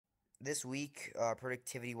this week,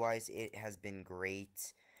 productivity-wise, it has been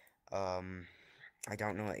great. Um, I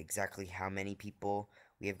don't know exactly how many people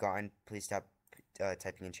we have gotten. Please stop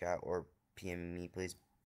typing in chat or PMing me, please.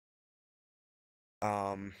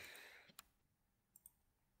 Um,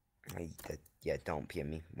 yeah, don't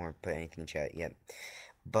PM me or put anything in chat yet.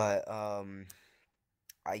 But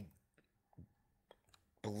I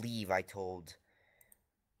believe I told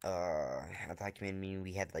at the command meeting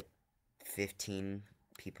we had like 15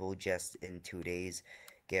 people just in 2 days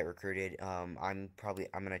get recruited. I'm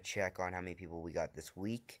gonna check on how many people we got this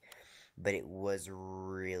week, but it was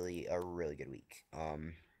really a really good week.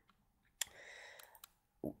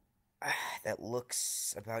 That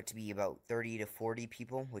looks about to be about 30 to 40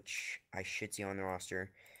 people, which I should see on the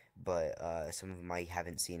roster, but some of them I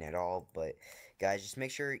haven't seen at all. But guys, just make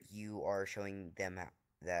sure you are showing them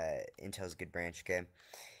that Intel's a good branch, okay?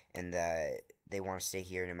 And that they want to stay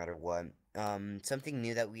here no matter what. Something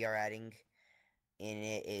new that we are adding in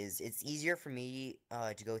it is it's easier for me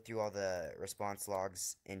to go through all the response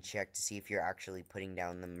logs and check to see if you're actually putting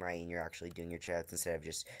down them right and you're actually doing your chats instead of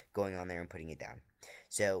just going on there and putting it down.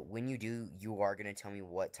 So when you do, you are going to tell me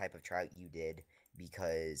what type of tryout you did,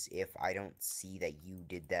 because if I don't see that you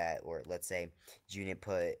did that, or let's say Junit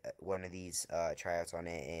put one of these tryouts on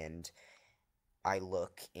it and I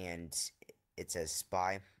look and it says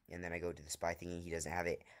spy, and then I go to the spy thing and he doesn't have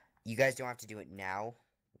it. You guys don't have to do it now.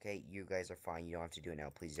 Okay, you guys are fine. You don't have to do it now.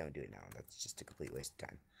 Please don't do it now. That's just a complete waste of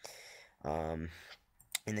time. Um,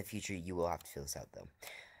 in the future, you will have to fill this out though.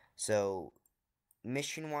 So,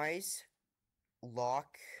 mission wise,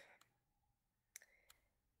 lock.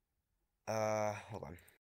 Hold on.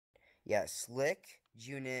 Yeah, Slick,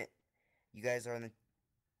 Unit. You guys are on the.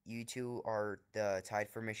 You two are tied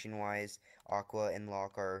for mission wise. Aqua and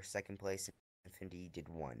Lock are second place. Infinity did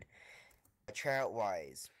one. Tryout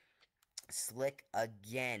wise, Slick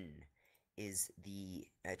again is the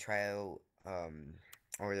tryout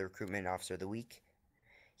or the recruitment officer of the week.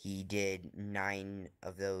 He did 9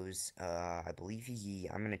 of those. I believe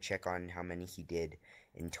I'm gonna check on how many he did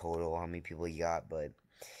in total, how many people he got, but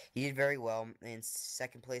he did very well. In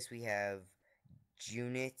second place we have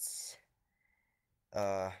Junit.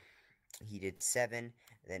 Uh, he did 7.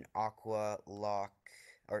 Then Aqua, Lock,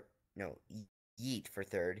 or no, Yeet for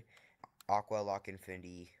third. Aqua, Lock,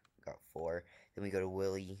 Infinity got 4. Then we go to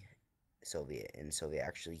Willie, Soviet, and Soviet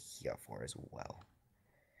actually he got 4 as well.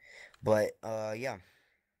 But yeah,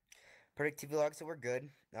 productivity logs that were good.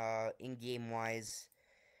 In game wise,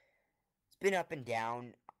 it's been up and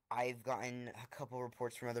down. I've gotten a couple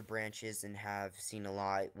reports from other branches and have seen a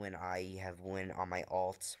lot when I have went on my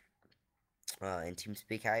alt. In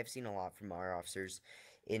TeamSpeak, I have seen a lot from our officers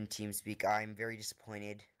in TeamSpeak. I'm very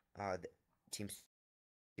disappointed,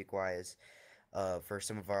 TeamSpeak wise, for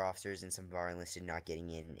some of our officers and some of our enlisted not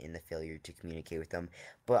getting in the failure to communicate with them.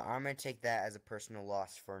 But I'm gonna take that as a personal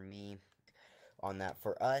loss for me on that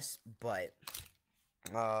for us. But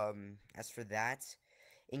as for that,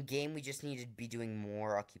 in game we just need to be doing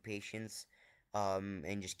more occupations,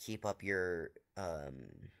 and just keep up your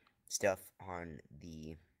stuff on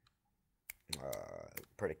the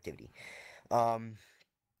productivity. Um,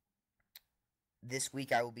 this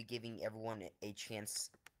week I will be giving everyone a chance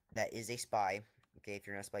that is a spy. Okay, if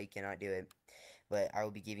you're not a spy, you cannot do it. But I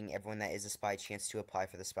will be giving everyone that is a spy a chance to apply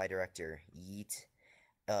for the spy director. Yeet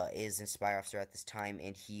is a spy officer at this time,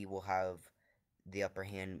 and he will have the upper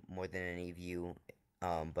hand more than any of you.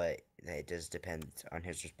 But it does depend on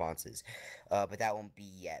his responses. But that won't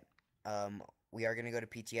be yet. We are gonna go to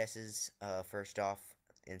PTS's first off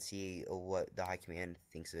and see what the high command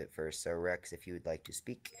thinks of it first. So Rex, if you would like to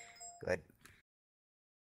speak, go ahead.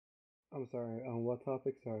 I'm sorry, on what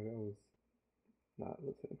topic? Sorry, I was not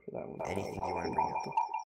listening for that Anything you want to bring up.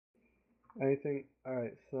 one. Anything?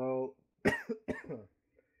 Alright, so.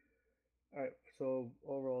 Alright, so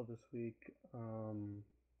overall this week,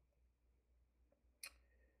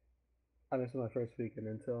 this is my first week in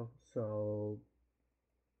Intel, so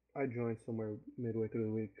I joined somewhere midway through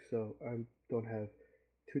the week, so I don't have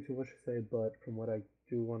too much to say, but from what I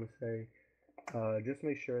do want to say, just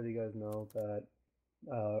make sure that you guys know that,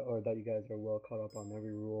 or that you guys are well caught up on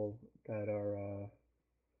every rule that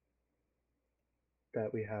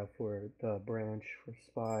we have for the branch, for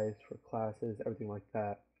spies, for classes, everything like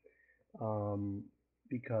that. Um,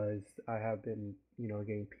 because I have been,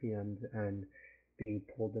 getting PM'd and being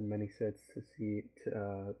pulled in many sits to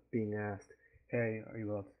being asked, "Hey, are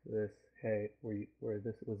you allowed to do this? Hey, was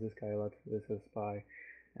this guy allowed to do this as a spy?"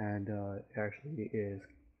 And it actually is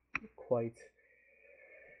quite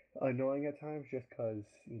annoying at times, just because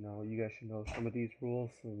you guys should know some of these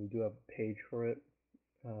rules, and we do have a page for it.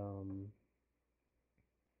 Um,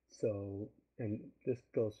 So, and this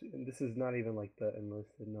goes, and this is not even like the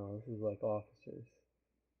enlisted, no, this is like officers.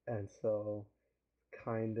 And so,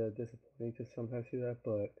 kind of disappointing to sometimes see that,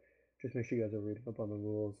 but just make sure you guys are reading up on the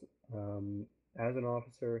rules. As an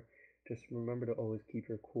officer, just remember to always keep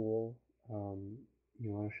your cool. Um,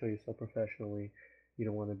 you want to show yourself professionally. You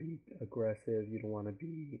don't want to be aggressive. You don't want to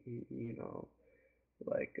be,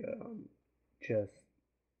 like just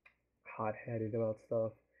hot-headed about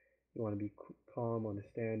stuff. You want to be calm,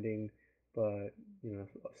 understanding, but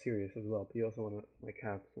serious as well. But you also want to like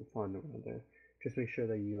have some fun around there. Just make sure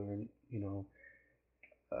that you aren't,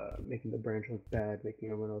 making the branch look bad, making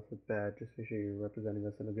everyone else look bad. Just make sure you're representing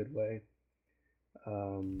us in a good way.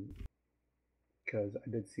 Um, because I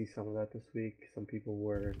did see some of that this week. Some people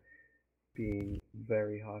were being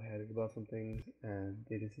very hot-headed about some things, and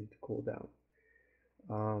they just need to cool down.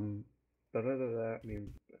 Um, but other than that, I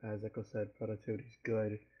mean, as Echo said, productivity's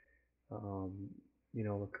good. Um,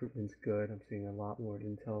 recruitment's good. I'm seeing a lot more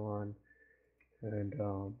intel on, and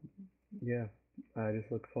yeah, I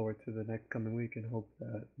just look forward to the next coming week and hope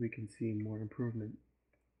that we can see more improvement.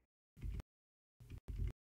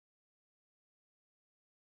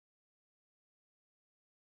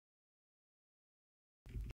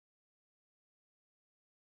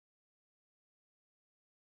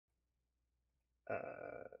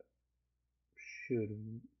 Uh,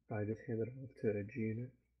 should I just hand it off to Gina?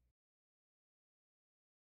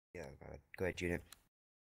 Yeah, go ahead, Judith.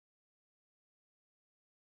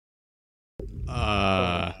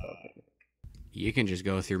 Oh, Uh, he's talking. you can just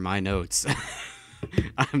go through my notes.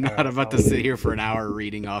 I'm All not right, about to I'll sit wait. here for an hour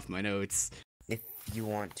reading off my notes. If you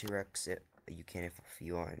want to, Rex, you can. If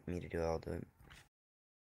you want me to do it, I'll do it.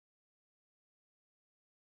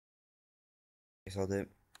 Guess I'll do it.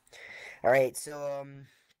 All right.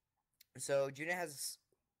 So Juna has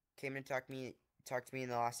came and talked to me in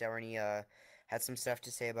the last hour, and he had some stuff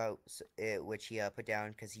to say about it, which he put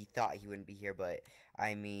down because he thought he wouldn't be here. But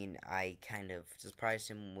I mean, I kind of surprised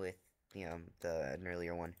him with an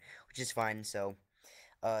earlier one, which is fine. So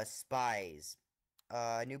spies.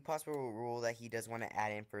 A new possible rule that he does want to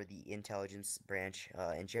add in for the intelligence branch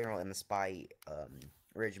in general in the spy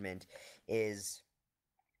regiment is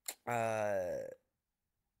uh,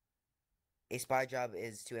 a spy job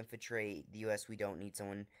is to infiltrate the U.S. We don't need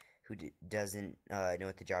someone who doesn't know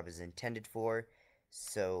what the job is intended for.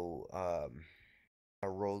 So, a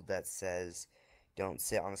rule that says don't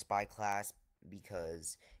sit on a spy class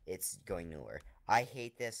because it's going nowhere. I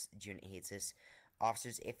hate this. June hates this.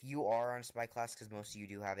 Officers, if you are on a spy class, because most of you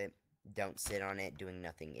do have it, don't sit on it doing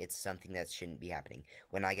nothing. It's something that shouldn't be happening.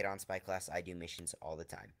 When I get on spy class, I do missions all the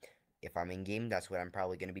time. If I'm in game, that's what I'm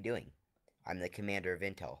probably going to be doing. I'm the commander of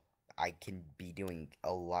intel. I can be doing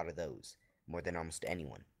a lot of those more than almost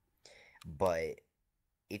anyone. But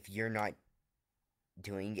if you're not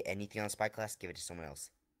doing anything on spy class, give it to someone else.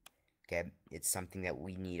 Okay, it's something that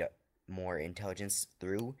we need more intelligence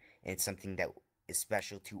through, and it's something that is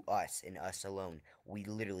special to us and us alone. We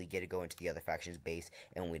literally get to go into the other faction's base,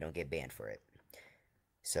 and we don't get banned for it.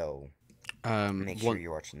 So make sure One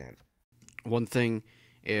you're watching that. one thing,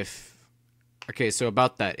 if okay, so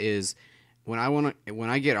about that is when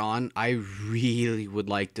I get on, I really would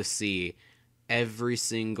like to see every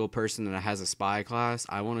single person that has a spy class.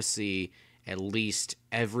 I want to see at least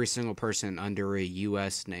every single person under a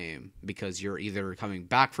U.S. name because you're either coming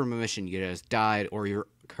back from a mission, you just died, or you're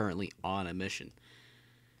currently on a mission.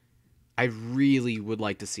 I really would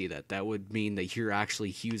like to see that. That would mean that you're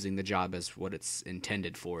actually using the job as what it's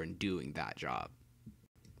intended for and doing that job.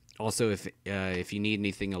 Also, if you need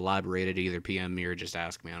anything elaborated, either PM me or just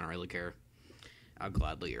ask me. I don't really care. I'll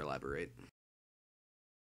gladly elaborate.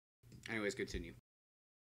 Anyways, continue.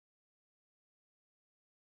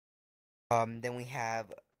 Then we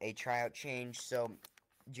have a tryout change. So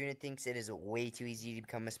Juna thinks it is way too easy to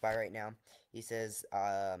become a spy right now. He says,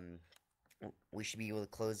 we should be able to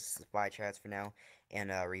close the spy tryouts for now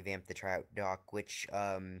and revamp the tryout doc, which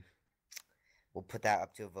we'll put that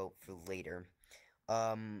up to a vote for later.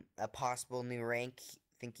 A possible new rank,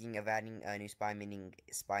 thinking of adding a new spy, meaning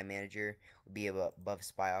spy manager, would be above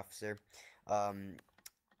spy officer.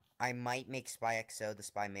 I might make Spy XO the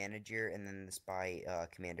spy manager and then the spy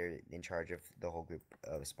commander in charge of the whole group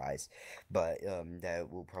of spies, but that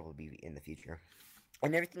will probably be in the future.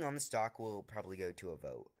 And everything on the stock will probably go to a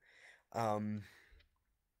vote. Um,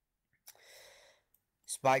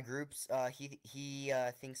 Spy groups. He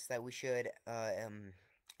thinks that we should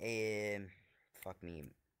fuck me,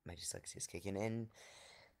 my dyslexia is kicking in.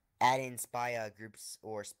 Add in spy groups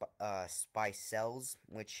or spy cells,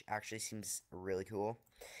 which actually seems really cool.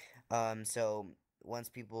 So once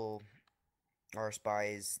people our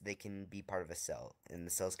spies, they can be part of a cell, and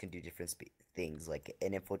the cells can do different things, like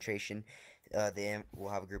an infiltration. We'll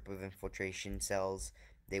have a group of infiltration cells.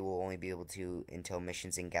 They will only be able to intel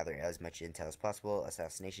missions and gather as much intel as possible.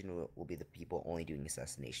 Assassination will be the people only doing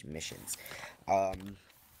assassination missions. Um,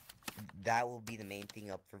 that will be the main thing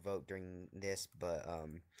up for vote during this, but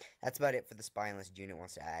that's about it for the spy, unless Junit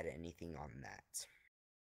wants to add anything on that.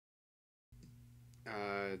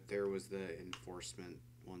 There was the enforcement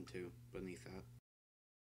one too beneath that.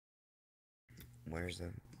 Where's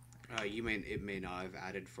the? It may not have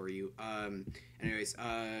added for you. Anyways,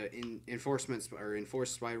 in enforcement or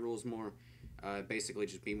enforce spy rules more. Basically,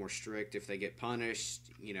 just be more strict if they get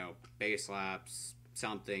punished. Base laps,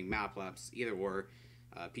 something, map laps, either or.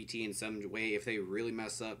 PT in some way, if they really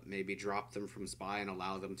mess up, maybe drop them from spy and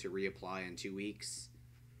allow them to reapply in 2 weeks.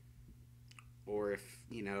 Or if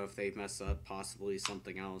they mess up, possibly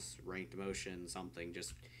something else, ranked demotion, something.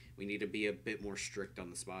 Just we need to be a bit more strict on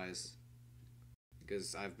the spies.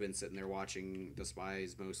 Because I've been sitting there watching the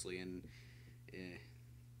spies mostly, and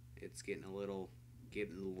it's getting a little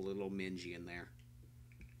mingy in there.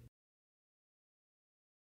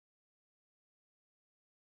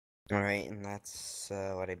 Alright, and that's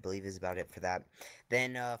what I believe is about it for that.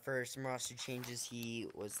 Then, for some roster changes he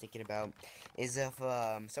was thinking about, is if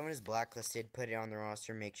someone is blacklisted, put it on the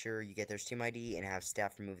roster, make sure you get their Steam ID, and have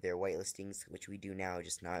staff remove their whitelistings, which we do now,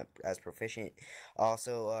 just not as proficient.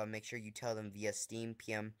 Also, make sure you tell them via Steam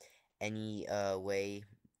PM any way,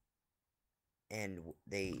 and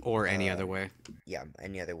they... Or any other way. Yeah,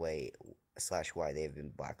 any other way, / why they've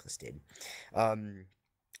been blacklisted.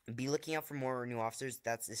 Be looking out for more new officers.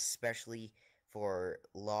 That's especially for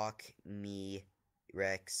Locke, me,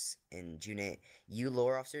 Rex, and Junit. You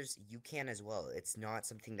lower officers, you can as well. It's not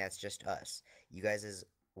something that's just us. You guys as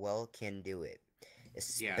well can do it.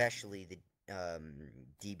 Especially the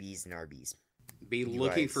DBs and RBs. Be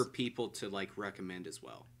looking for people to recommend as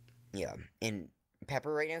well. Yeah, and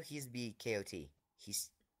Pepper right now, he's the KOT. He's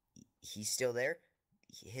still there.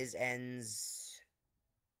 His ends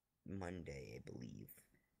Monday, I believe.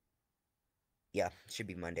 Yeah, should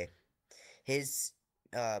be Monday. His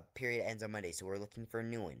period ends on Monday, so we're looking for a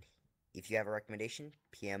new one. If you have a recommendation,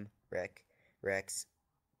 PM, Rex,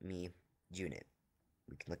 me, Junit.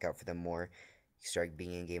 We can look out for them more. Start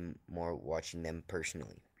being in game more, watching them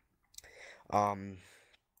personally.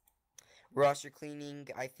 Roster cleaning.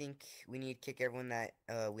 I think we need to kick everyone that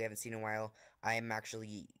we haven't seen in a while. I am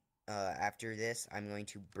actually after this, I'm going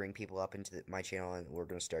to bring people up into my channel, and we're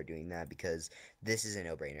going to start doing that, because this is a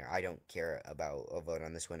no-brainer. I don't care about a vote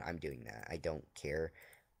on this one. I'm doing that. I don't care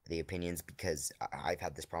the opinions, because I've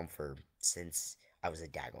had this problem since I was a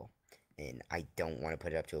Daggle, and I don't want to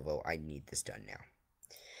put it up to a vote. I need this done now.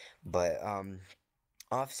 But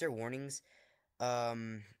officer warnings.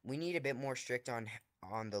 We need a bit more strict on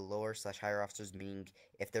the lower / higher officers, meaning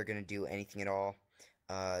if they're going to do anything at all,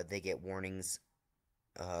 they get warnings.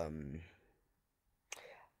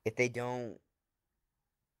 If they don't,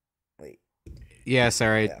 wait. Yeah,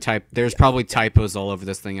 sorry. Yeah. There's probably typos all over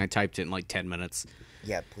this thing. I typed it in 10 minutes.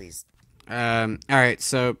 Yeah, please. All right,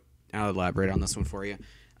 so I'll elaborate on this one for you.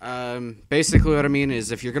 Basically what I mean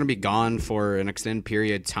is, if you're going to be gone for an extended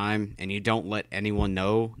period of time and you don't let anyone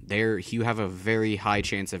know, you have a very high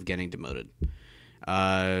chance of getting demoted.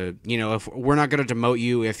 If we're not going to demote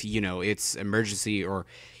you if, it's emergency, or,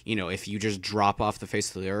 if you just drop off the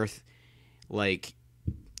face of the earth.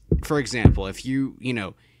 For example, if you're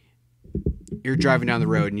driving down the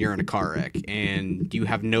road and you're in a car wreck and you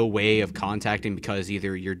have no way of contacting because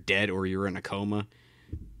either you're dead or you're in a coma,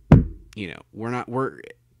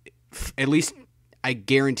 at least, I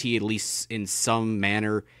guarantee, at least in some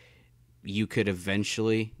manner, you could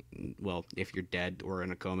eventually, well, if you're dead or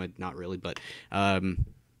in a coma, not really, but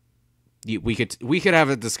we could have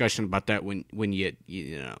a discussion about that when you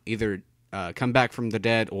either come back from the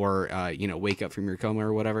dead or wake up from your coma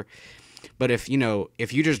or whatever. But if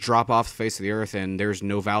you just drop off the face of the earth and there's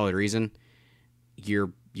no valid reason,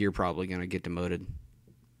 you're probably gonna get demoted.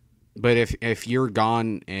 But if you're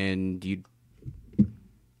gone and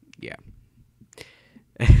yeah.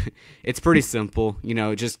 It's pretty simple.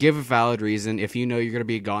 Just give a valid reason. If you're going to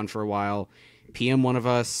be gone for a while, PM one of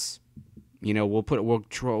us.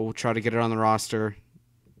 We'll try to get it on the roster.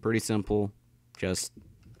 Pretty simple. Just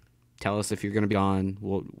tell us if you're going to be gone.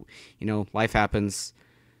 Life happens.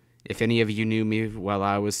 If any of you knew me while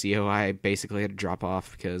I was CO, I basically had to drop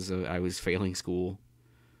off because I was failing school.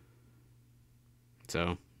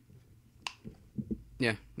 So,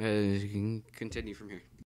 yeah, you can continue from here.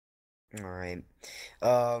 Alright.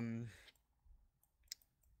 Something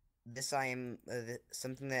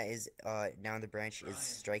that is now in the branch is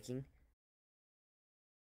striking.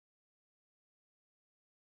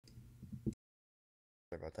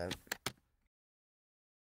 about that.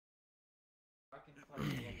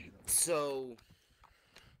 So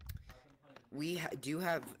we do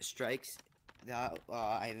have strikes that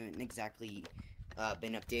I haven't exactly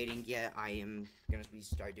been updating yet. I am going to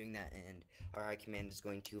start doing that, and our high command is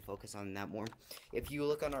going to focus on that more. If you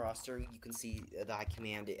look on our roster, you can see the high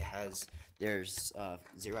command. There's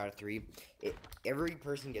 0 out of 3. Every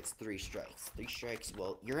person gets 3 strikes. 3 strikes,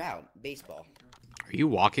 well, you're out. Baseball. Are you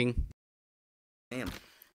walking? I am.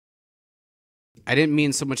 I didn't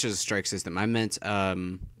mean so much as a strike system. I meant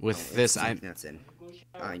with this. That's in.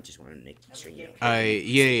 I just wanted to make sure you know.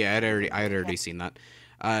 Yeah. I'd already seen that.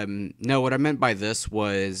 No, what I meant by this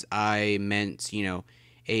was I meant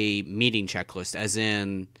a meeting checklist, as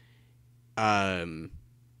in,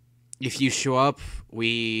 if you show up,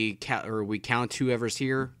 we count whoever's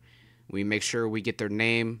here. We make sure we get their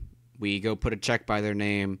name. We go put a check by their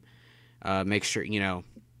name. Make sure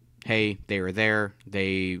hey, they were there.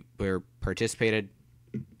 They were participated.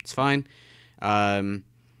 It's fine.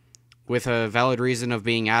 With a valid reason of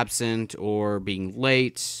being absent or being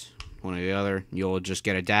late, one or the other, you'll just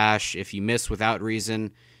get a dash. If you miss without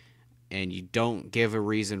reason and you don't give a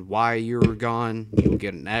reason why you were gone, you'll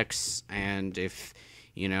get an X. And if,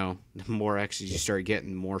 the more X's you start getting,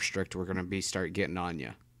 the more strict we're going to start getting on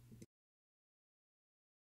you.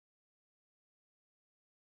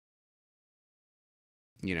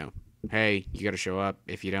 Hey, you got to show up.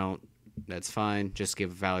 If you don't, that's fine. Just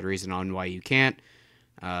give a valid reason on why you can't.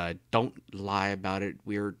 Don't lie about it.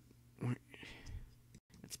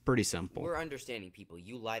 It's pretty simple. We're understanding people.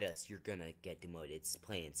 You lie to us, you're gonna get demoted. It's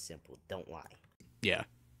plain and simple. Don't lie. Yeah.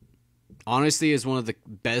 Honesty is one of the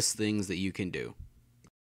best things that you can do.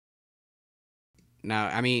 Now,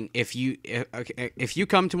 I mean, if you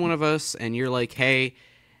come to one of us and you're like, hey,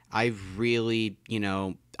 I really,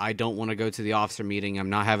 I don't want to go to the officer meeting.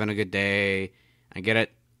 I'm not having a good day. I get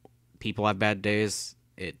it. People have bad days.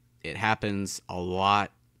 It happens a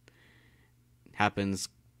lot. Happens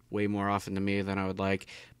way more often to me than I would like.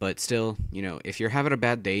 But still, if you're having a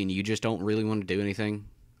bad day and you just don't really want to do anything,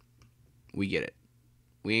 we get it.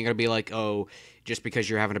 We ain't gonna be like, oh, just because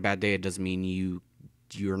you're having a bad day, it doesn't mean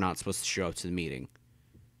you're not supposed to show up to the meeting.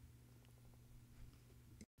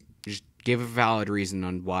 Just give a valid reason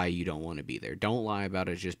on why you don't want to be there. Don't lie about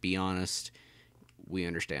it. Just be honest. We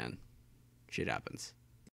understand. Shit happens.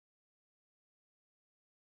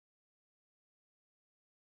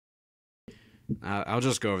 I'll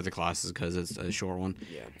just go over the classes because it's a short one.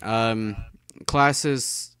 Yeah.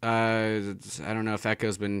 Classes, I don't know if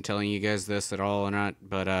Echo's been telling you guys this at all or not,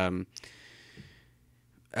 but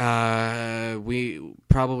we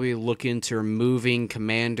probably look into removing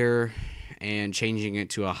Commander and changing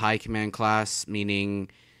it to a high command class, meaning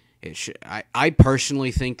it should. I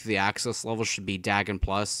personally think the access level should be Dagon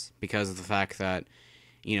Plus because of the fact that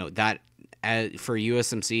that. For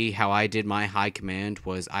USMC, how I did my high command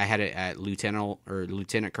was I had it at Lieutenant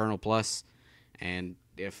Colonel Plus, and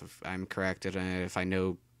if I'm correct, if I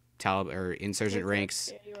know insurgent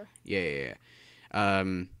ranks, yeah.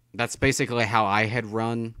 That's basically how I had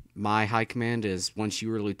run my high command. Is once you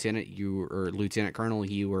were Lieutenant Colonel,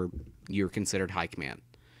 you were considered high command.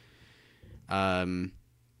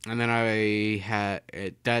 And then I had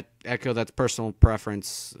that Echo. That's personal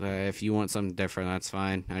preference. If you want something different, that's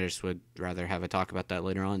fine. I just would rather have a talk about that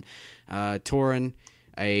later on. Torin,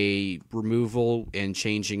 a removal and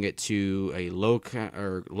changing it to a low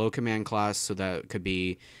command class, so that could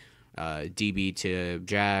be DB to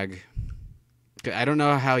JAG. I don't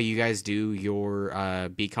know how you guys do your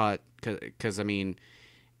BCOT, because I mean,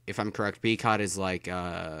 if I'm correct, BCOT is like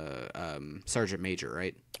Sergeant Major,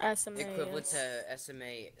 right? SMA. Equivalent to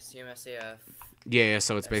SMA, CMSAF. Yeah,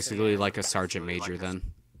 so it's basically like a Sergeant Major then.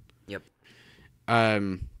 Yep.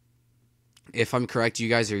 If I'm correct, you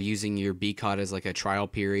guys are using your BCOT as like a trial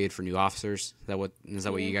period for new officers. Is that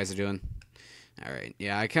what you guys are doing? All right.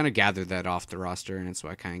 Yeah, I kind of gathered that off the roster, and that's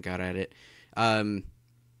why I kind of got at it.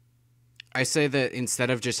 I say that instead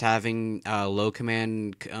of just having low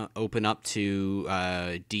command open up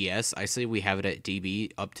to DS, I say we have it at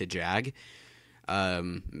DB up to JAG,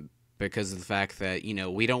 because of the fact that you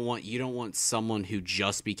don't want someone who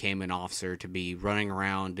just became an officer to be running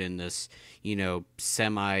around in this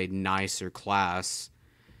semi nicer class,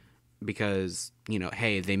 because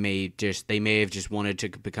hey, they may have just wanted to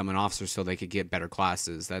become an officer so they could get better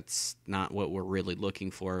classes. That's not what we're really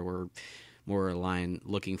looking for. We're more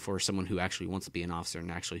looking for someone who actually wants to be an officer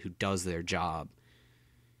and actually who does their job.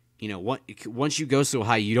 Once you go so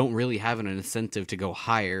high, you don't really have an incentive to go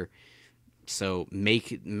higher. So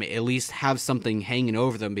at least have something hanging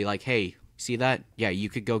over them. Be like, hey, see that? Yeah, you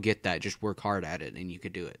could go get that. Just work hard at it, and you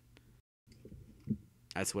could do it.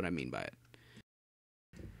 That's what I mean by it.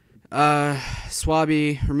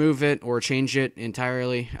 Swabby, remove it or change it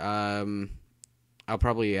entirely. I'll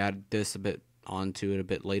probably add this a bit onto it a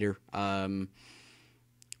bit later.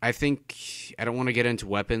 I think I don't want to get into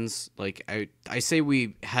weapons. Like I say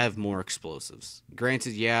we have more explosives.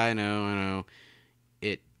 Granted, yeah, I know.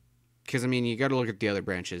 It because I mean you got to look at the other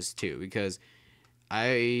branches too because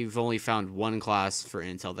I've only found one class for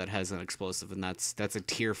Intel that has an explosive, and that's a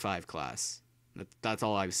tier 5 class. That's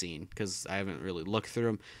all I've seen because I haven't really looked through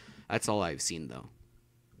them. That's all I've seen though.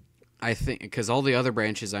 I think because all the other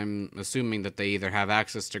branches, I'm assuming that they either have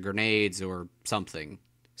access to grenades or something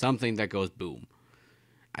that goes boom.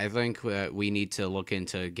 I think we need to look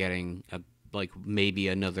into getting like maybe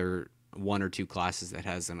another one or two classes that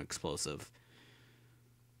has an explosive.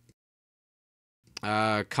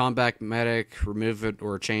 Combat medic, remove it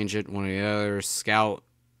or change it. One of the others. Scout,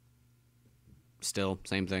 still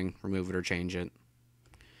same thing. Remove it or change it.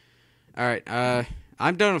 All right.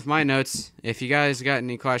 I'm done with my notes. If you guys got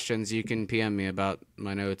any questions, you can PM me about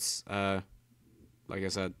my notes. Like I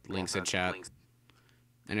said, links in chat.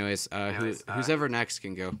 Anyways, who's ever next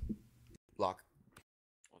can go. Lock.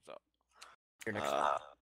 What's up? You're next.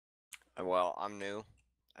 Well, I'm new,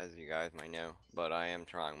 as you guys might know, but I am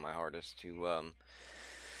trying my hardest to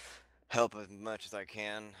help as much as I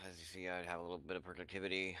can. As you see, I have a little bit of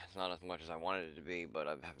productivity. It's not as much as I wanted it to be, but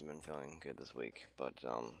I haven't been feeling good this week. But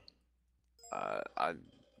I'm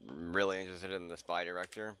really interested in the spy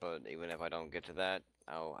director, but even if I don't get to that,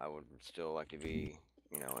 I would still like to be,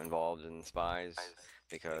 involved in spies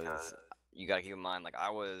because you got to keep in mind, like I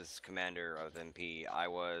was commander of MP, I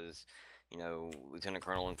was, lieutenant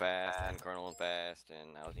colonel in fast and colonel in fast,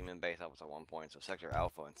 and I was even base officer at one point. So sector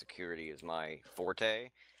alpha and security is my forte,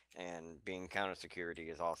 and being counter security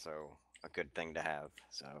is also a good thing to have.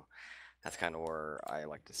 So that's kind of where I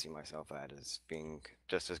like to see myself at, is being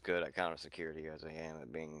just as good at counter security as I am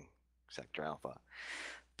at being sector alpha.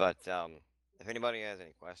 But if anybody has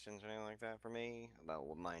any questions or anything like that for me about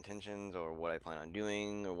what my intentions or what I plan on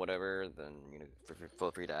doing or whatever, then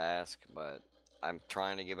feel free to ask. But I'm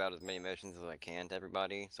trying to give out as many missions as I can to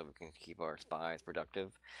everybody so we can keep our spies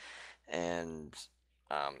productive. And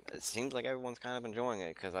it seems like everyone's kind of enjoying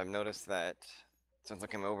it because I've noticed that since I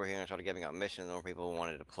came over here and started giving out missions, more people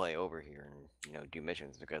wanted to play over here and do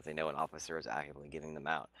missions because they know an officer is actively giving them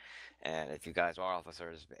out. And if you guys are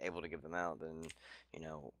officers able to give them out, then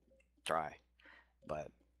try.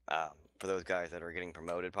 But for those guys that are getting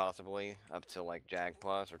promoted possibly up to like Jag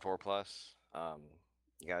Plus or Tor Plus,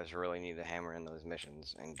 you guys really need to hammer in those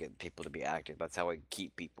missions and get people to be active. That's how I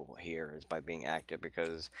keep people here, is by being active.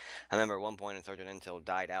 Because I remember at one point in Sergeant Intel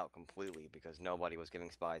died out completely because nobody was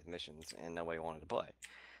giving spies missions and nobody wanted to play.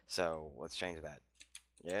 So let's change that.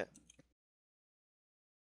 Yeah,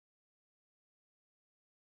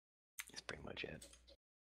 that's pretty much it.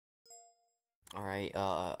 All right,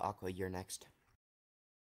 Aqua, you're next.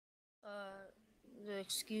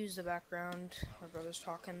 Excuse the background, my brother's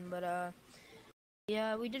talking, but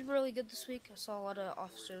yeah, we did really good this week. I saw a lot of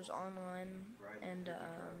officers online, and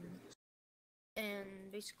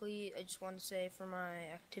basically, I just want to say for my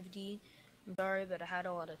activity, I'm sorry, but I had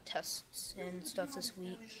a lot of tests and stuff this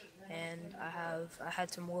week, and I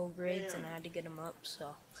had some low grades and I had to get them up,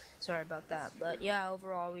 so sorry about that. But yeah,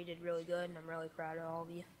 overall, we did really good, and I'm really proud of all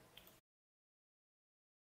of you.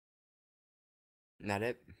 Not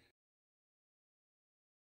it.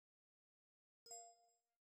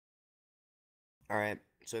 All right,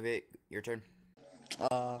 Soviet, your turn.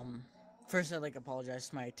 Um, First I'd like to apologize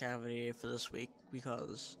to my activity for this week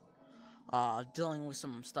because dealing with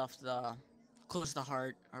some stuff close to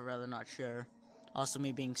heart, I'd rather not share. Also,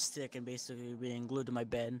 me being sick and basically being glued to my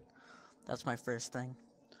bed. That's my first thing.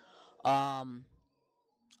 Um,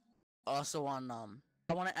 Also I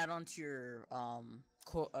want to add on to your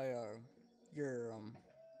your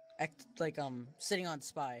sitting on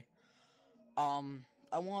spy.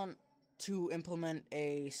 I want to implement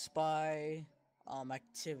a spy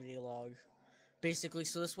activity log. Basically,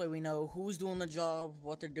 so this way we know who's doing the job,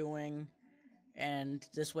 what they're doing, and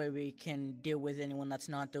this way we can deal with anyone that's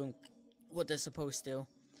not doing what they're supposed to.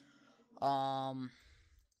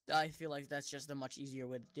 I feel like that's just a much easier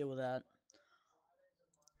way to deal with that.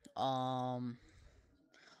 Um,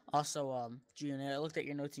 June, I looked at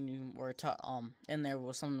your notes and you were in there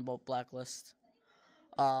was something about blacklist.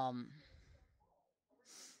 Um,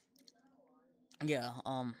 yeah.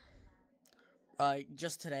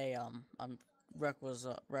 Just today, Rex.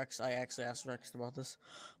 I actually asked Rex about this,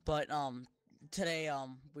 but today, I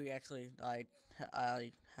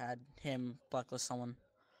had him blacklist someone.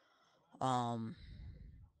 Um,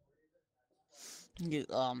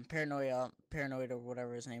 paranoid or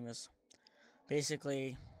whatever his name is.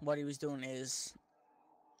 Basically, what he was doing is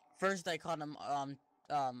first I caught him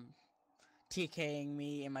TKing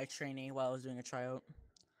me in my training while I was doing a tryout.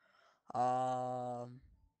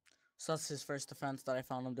 So that's his first offense that I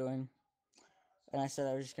found him doing. And I said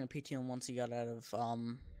I was just gonna PT him once he got out of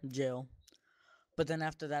jail. But then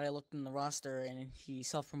after that, I looked in the roster and he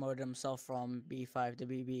self promoted himself from B5 to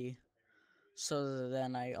BB. So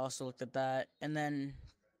then I also looked at that, and then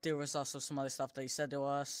there was also some other stuff that he said to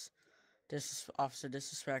us, officer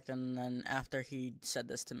disrespect, and then after he said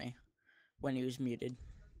this to me when he was muted.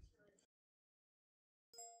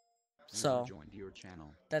 So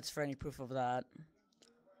that's for any proof of that.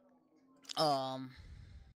 Um.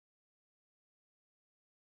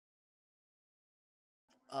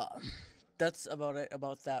 Uh, that's about it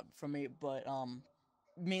about that for me. But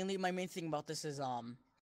mainly my main thing about this is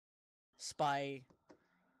spy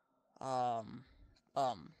um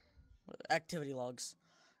um activity logs,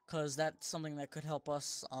 because that's something that could help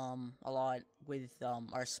us a lot with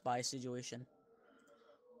our spy situation.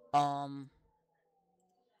 Um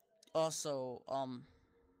also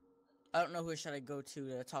I don't know who should I go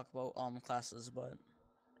to talk about classes, but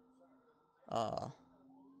uh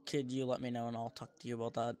could you let me know and I'll talk to you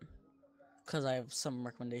about that, because I have some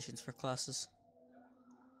recommendations for classes.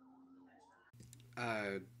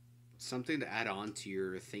 Uh, Something to add on to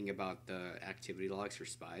your thing about the activity logs for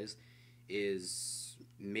spies is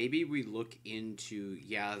maybe we look into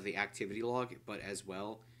the activity log, but as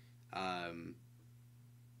well, um,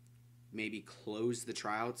 maybe close the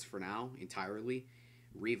tryouts for now entirely,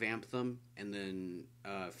 revamp them, and then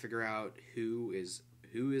figure out who is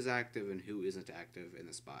active and who isn't active in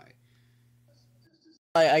the spy.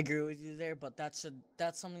 I agree with you there, but that's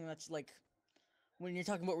something that's like when you're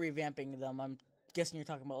talking about revamping them, I'm guessing you're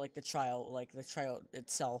talking about like the trial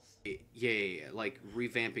itself. Yeah, like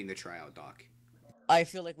revamping the tryout doc. I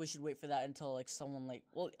feel like we should wait for that until like someone like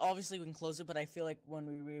well, obviously we can close it, but I feel like when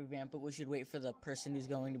we revamp it, we should wait for the person who's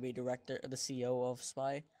going to be director, the CEO of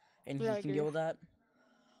Spy, and Yeah, he I can agree. deal with that.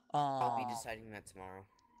 I'll be Uh, deciding that tomorrow.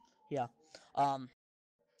 yeah, um,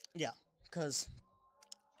 yeah, because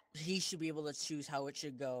he should be able to choose how it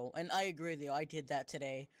should go. And I agree with you. I did that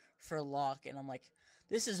today for Lock, and I'm like,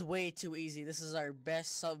 this is way too easy. This is our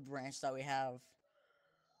best sub branch that we have.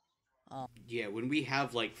 Yeah, when we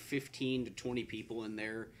have like 15 to 20 people in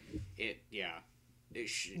there, Yeah, it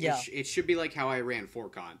should be like how I ran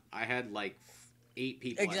Forcon. I had like 8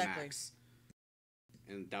 people at exactly. max,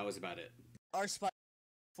 and that was about it. Our Spy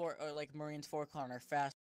for or like Marines 4 con are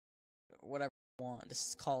fast, whatever you want,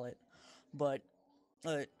 just call it. But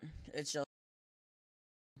uh, it's just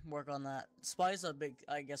work on that. Spy's a big,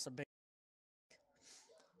 I guess, a big.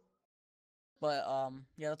 But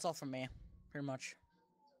yeah, that's all from me, pretty much.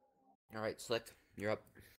 All right, Slick, you're up.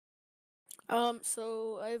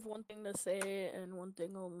 So I have one thing to say and one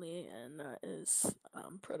thing only, and that is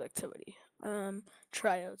productivity.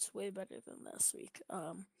 Tryouts way better than last week.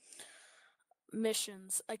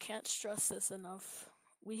 Missions. I can't stress this enough.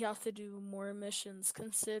 We have to do more missions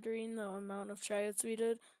considering the amount of tryouts we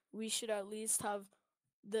did. We should at least have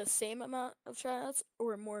the same amount of tryouts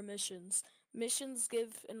or more missions. Missions give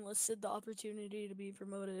enlisted the opportunity to be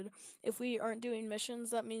promoted. If we aren't doing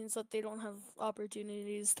missions, that means that they don't have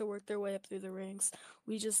opportunities to work their way up through the ranks.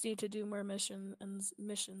 We just need to do more missions,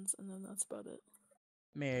 and then that's about it.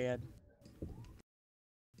 Myriad.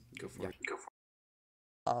 Go for Yeah.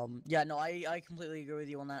 it. Yeah, no, I completely agree with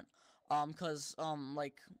you on that. Cause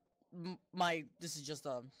like my this is just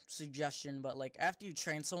a suggestion, but like after you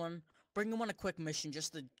train someone, bring them on a quick mission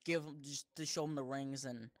just to just to show them the rings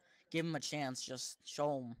and give them a chance. Just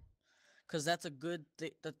show them, cause that's a good.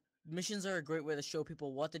 The missions are a great way to show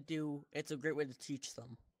people what to do. It's a great way to teach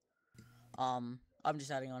them. I'm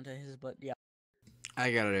just adding on to his, but yeah.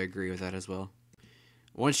 I gotta agree with that as well.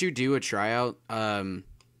 Once you do a tryout,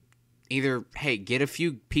 either hey, get a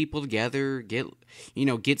few people together, get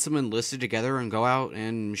some enlisted together, and go out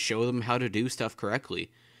and show them how to do stuff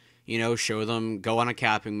correctly. Show them, go on a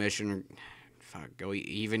capping mission, or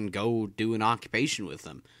go do an occupation with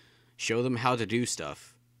them. Show them how to do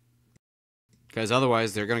stuff. Because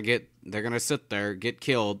otherwise, they're gonna sit there, get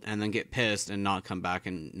killed, and then get pissed and not come back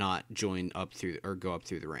and not join up through or go up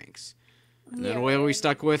through the ranks. And then what are we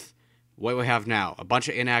stuck with? What we have now: a bunch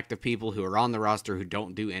of inactive people who are on the roster who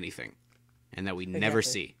don't do anything, and that we never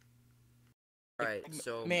Exactly. see. All right,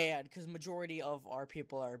 so May I add, because majority of our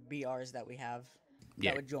people are BRs that we have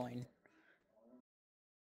Yeah. that would join.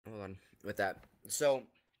 hold on with that. So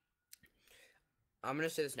I'm gonna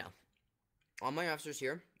say this now. All my officers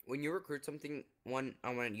here, when you recruit something,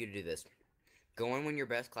 I want you to do this. Go in when your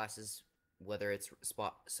best classes whether it's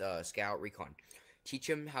scout, recon. Teach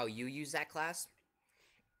them how you use that class,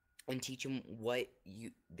 and teach them what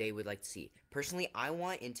they would like to see. Personally, I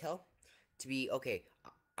want intel to be okay.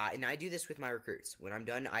 And I do this with my recruits. When I'm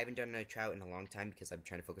done, I haven't done a tryout in a long time because I'm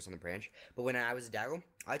trying to focus on the branch. But when I was a Daggle,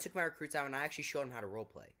 I took my recruits out and I actually showed them how to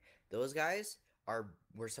roleplay. Those guys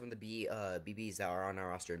were some of the BBs that are on our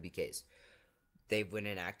roster in BKs. They went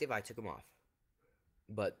inactive. I took them off.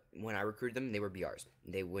 But when I recruited them, they were BRs.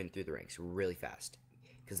 They went through the ranks really fast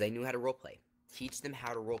because they knew how to roleplay. Teach them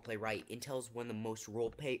how to roleplay right. Intel is one of the most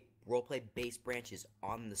roleplay based branches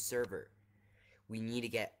on the server. We need to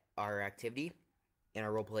get our activity and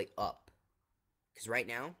our roleplay up. Because right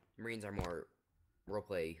now, Marines are more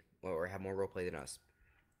roleplay, or have more roleplay than us.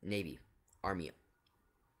 Navy, Army.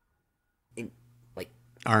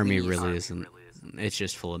 Army really isn't. It's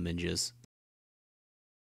just full of ninjas.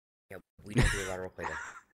 Yeah, we don't do a lot of roleplay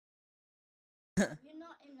there. You're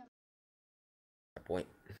not in the Point.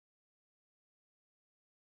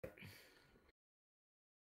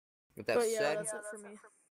 With that But yeah, said, that's it for me.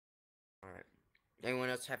 alright. Anyone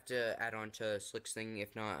else have to add on to Slick's thing?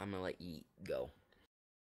 If not, I'm gonna let you go.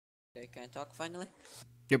 Okay, can I talk finally?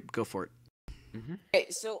 Yep, go for it. Okay,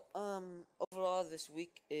 so overall this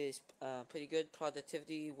week is pretty good.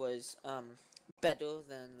 Productivity was better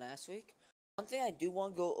than last week. One thing I do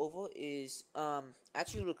want to go over is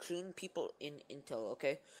actually recruiting people in Intel.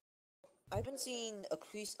 Okay, I've been seeing a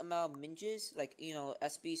increased amount of minges, like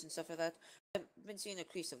SBs and stuff like that. I've been seeing a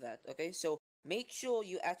increase of that. Okay, so make sure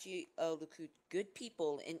you actually recruit good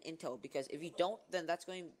people in Intel, because if you don't, then that's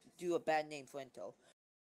going to do a bad name for Intel.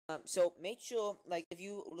 So make sure, like, if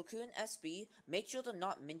you recruit an SB, make sure they're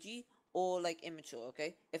not mingy or like immature.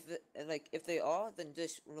 Okay, if they are, then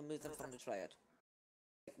just remove them from the triad.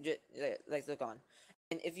 Like they're gone.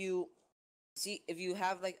 And if you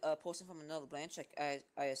have like a person from another branch, like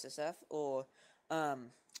ISSF or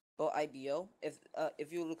IBO,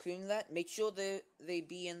 if you're recruiting that, make sure they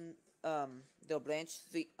be in their branch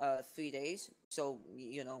 3 days, so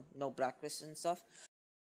no blacklists and stuff.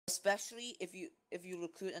 Especially if you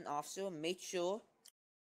recruit an officer, make sure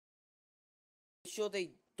they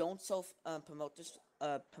don't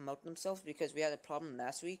promote themselves, because we had a problem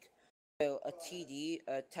last week. So a TD,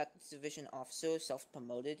 a Tactics Division officer,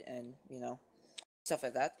 self-promoted, and stuff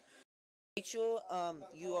like that. Make sure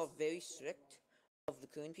you are very strict of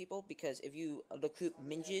recruiting people, because if you recruit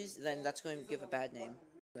minges, then that's going to give a bad name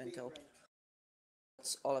to Intel.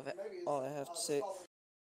 That's all I have to say.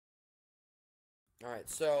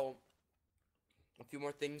 Alright, so a few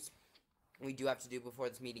more things we do have to do before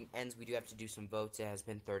this meeting ends. We do have to do some votes. It has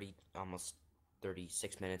been almost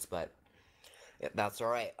 36 minutes, but yeah, that's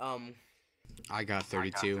alright. I got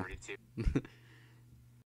 32.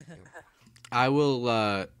 I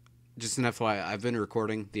will, just an FYI, I've been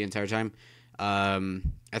recording the entire time. I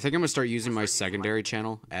think I'm going to start using my secondary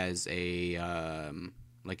channel as a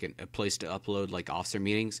place to upload, like, officer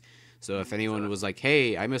meetings. So if anyone was like,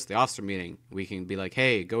 hey, I missed the officer meeting, we can be like,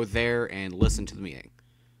 hey, go there and listen to the meeting.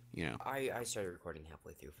 I started recording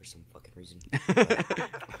halfway through for some fucking reason.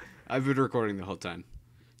 I've been recording the whole time.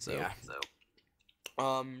 So. Yeah.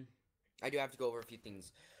 I do have to go over a few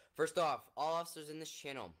things. First off, all officers in this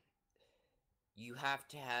channel, you have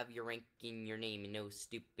to have your rank in your name and no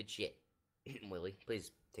stupid shit. Willie,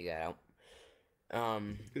 please take that out.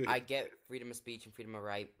 I get freedom of speech and freedom of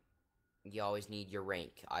right. You always need your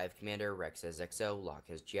rank. I have Commander, Rex has XO, Locke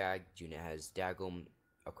has Jag, Juna has Daggle,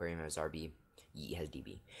 Aquarium has RB, Yeet has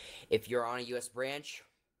DB. If you're on a US branch,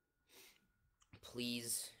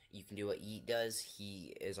 please, you can do what Yeet does.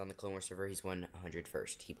 He is on the Clone Wars server. He's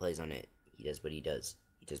 101st. He plays on it. He does what he does.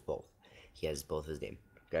 He does both. He has both his name.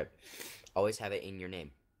 Okay? Always have it in your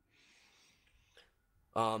name.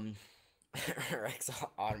 Rex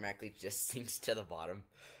automatically just sinks to the bottom.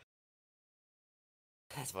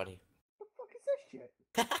 That's funny. What the fuck is this shit?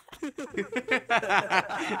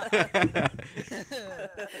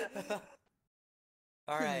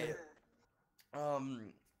 Alright.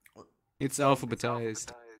 It's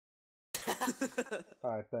alphabetized.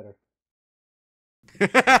 Alright, better.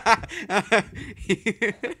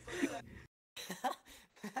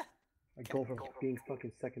 I go from being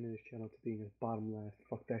fucking second in this channel to being bottom last.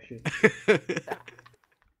 Fuck that shit.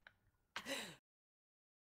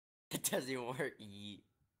 It doesn't work. Yeet.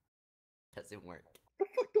 Doesn't work. The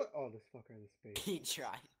fuck do I... Oh, this fucker in the space. He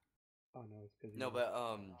tried. Oh no, it's because... No, but,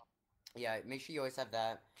 yeah, make sure you always have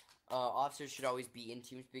that. Officers should always be in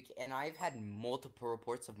TeamSpeak, and I've had multiple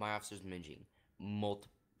reports of my officers minging.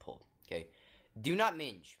 Multiple, okay? Do not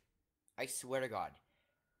minge. I swear to God.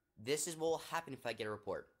 This is what will happen if I get a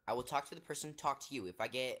report. I will talk to the person, talk to you. If I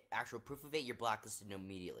get actual proof of it, you're blacklisted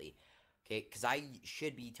immediately. Okay, because I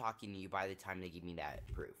should be talking to you by the time they give me that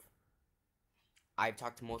proof. I've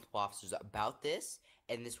talked to multiple officers about this,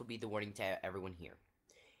 and this will be the warning to everyone here.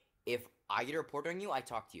 If I get a report on you, I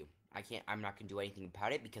talk to you. I'm not going to do anything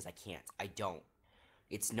about it because I can't. I don't.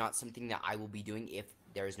 It's not something that I will be doing if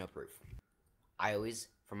there is no proof. I always,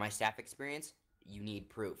 from my staff experience, you need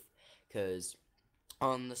proof. Because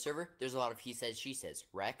on the server, there's a lot of he says, she says.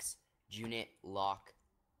 Rex, Junit, Locke,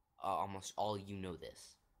 almost all you know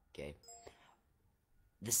this. Okay?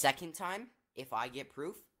 The second time, if I get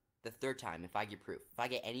proof, the third time, if I get proof, if I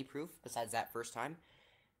get any proof besides that first time,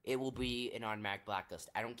 it will be an automatic blacklist.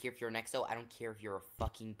 I don't care if you're an XO. I don't care if you're a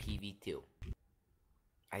fucking PV2.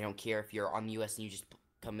 I don't care if you're on the US and you just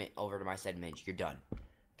come over to my side mage. You're done.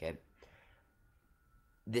 Okay?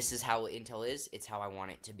 This is how Intel is. It's how I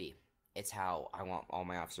want it to be. It's how I want all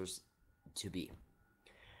my officers to be.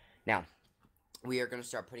 Now, we are going to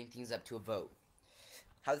start putting things up to a vote.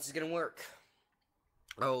 How this is going to work.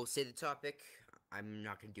 Oh, say the topic. I'm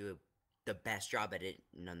not going to do the best job at it,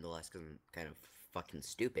 nonetheless, because I'm kind of fucking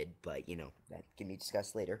stupid, but, you know, that can be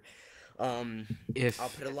discussed later. I'll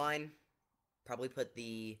put a line, probably put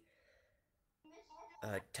the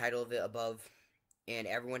title of it above, and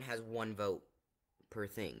everyone has one vote per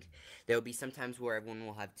thing. There will be some times where everyone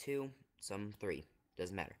will have 2, some 3,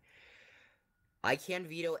 doesn't matter. I can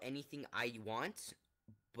veto anything I want,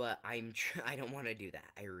 but I don't want to do that.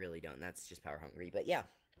 I really don't. That's just power hungry, but yeah.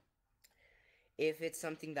 If it's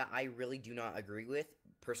something that I really do not agree with,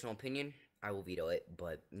 personal opinion, I will veto it,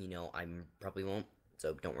 but, you know, I probably won't,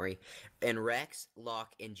 so don't worry. And Rex,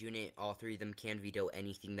 Locke, and Junit, all 3 of them can veto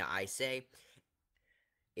anything that I say.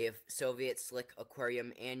 If Soviet, Slick,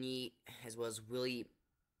 Aquarium, and Yeet, as well as Willie,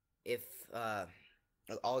 if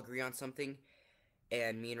all agree on something,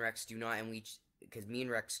 and me and Rex do not, and because me and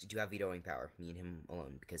Rex do have vetoing power, me and him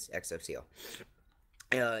alone, because XOCO.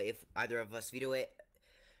 If either of us veto it,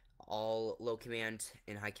 all low command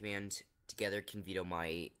and high command together can veto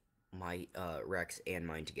my Rex and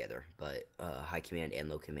mine together, but high command and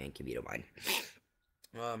low command can veto mine.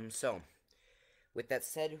 So with that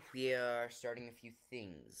said, we are starting a few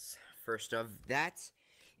things. First of that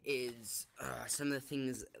is some of the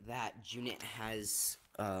things that Junit has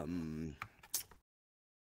in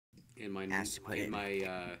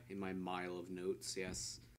my mile of notes.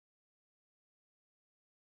 Yes.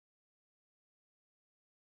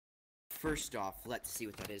 First off, let's see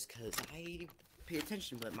what that is, because I pay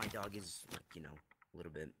attention, but my dog is, you know, a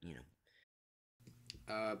little bit, you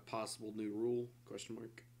know. Possible new rule, question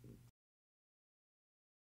mark.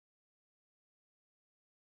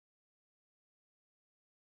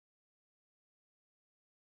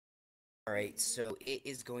 Alright, so it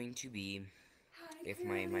is going to be, if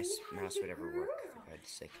my mouse would ever work, for God's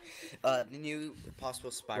sake. The new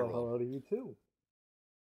possible spy roll. Hello to you too.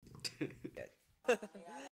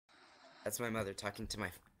 That's my mother talking to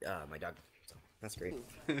my dog. So that's great.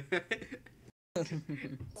 That's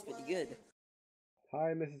pretty good.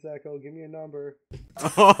 Hi, Mrs. Echo. Give me a number.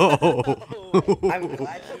 Oh! I'm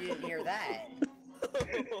glad you didn't hear that.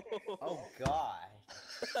 Oh God,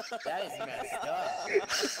 that is messed up.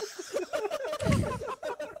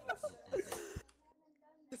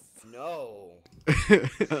 No.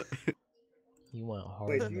 You went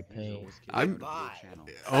hard in the paint. I'm. Bye.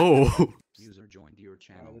 Oh. User joined your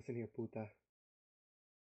channel. Listen here, puta.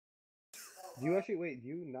 Do you actually wait? Do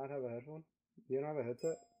you not have a headphone? You don't have a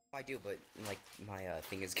headset? I do, but like my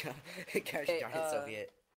thing is gosh darn it,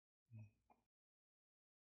 Soviet.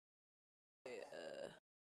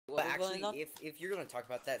 But actually, if you're gonna talk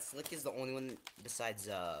about that, Slick is the only one besides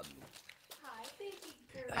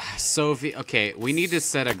Sophie, okay, we need to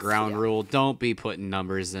set a ground rule. Don't be putting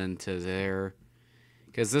numbers into there,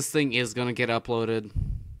 because this thing is gonna get uploaded.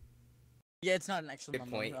 Yeah, it's not an actual Good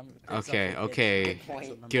number. point. Okay, okay, Good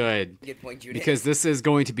point. good. Good point, Judy. Because this is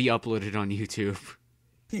going to be uploaded on YouTube.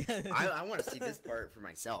 I want to see this part for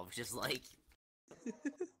myself, just like.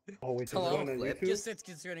 Oh, wait, Hello? on YouTube? Just it's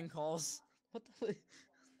concerning calls. What the fuck?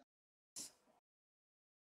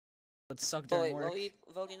 Let's suck Oh, during wait, work. what are we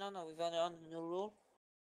voting on? Are we voting on the new rule?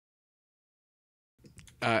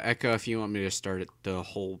 Echo, if you want me to start the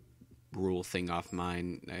whole rule thing off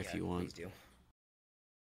mine, if you want. Please do.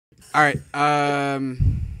 All right.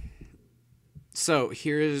 So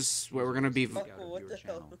here's what we're gonna be. What the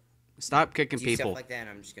hell? Stop kicking Do people. stuff like that, and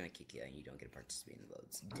I'm just gonna kick you, and you don't get to participate in the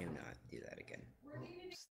votes. Do not do that again.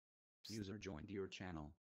 User joined your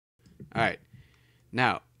channel. All right.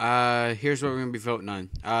 Now, here's what we're gonna be voting on.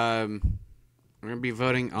 We're gonna be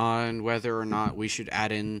voting on whether or not we should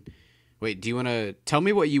add in. Wait, do you want to tell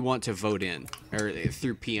me what you want to vote in, or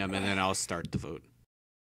through PM, and then I'll start the vote.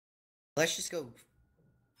 Let's just go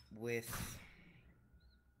with.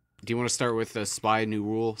 Do you want to start with the spy new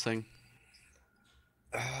rule thing?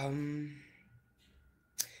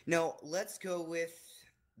 No, let's go with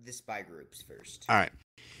the spy groups first. All right.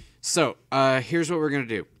 So, here's what we're gonna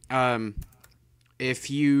do.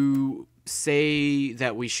 If you say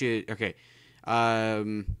that we should, okay.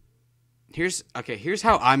 Here's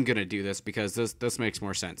how I'm gonna do this because this makes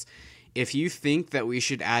more sense. If you think that we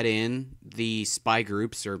should add in the spy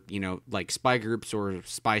groups, or like spy groups or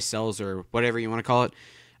spy cells or whatever you want to call it,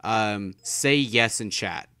 say yes in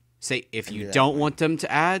chat. Say if you don't want them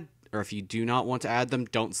to add, or if you do not want to add them,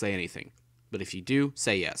 don't say anything. But if you do,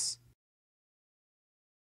 say yes.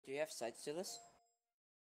 Do you have sides to this?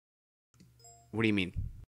 What do you mean?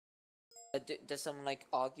 Does someone like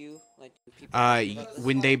argue? Like do people argue about this?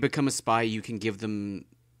 When they become a spy, you can give them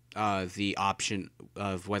the option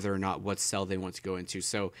of whether or not what cell they want to go into.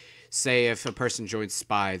 So, say if a person joins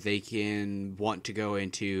spy, they can want to go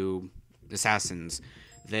into assassins.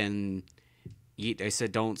 Then I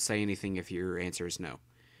said don't say anything if your answer is no.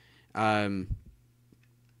 So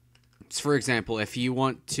for example, if you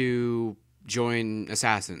want to join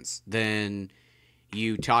assassins, then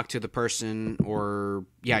you talk to the person, or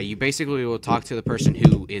you basically will talk to the person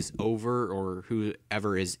who is over, or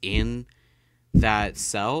whoever is in that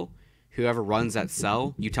cell, whoever runs that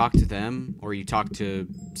cell. You talk to them, or you talk to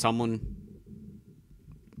someone.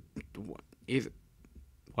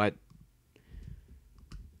 What?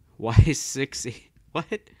 Why is 6?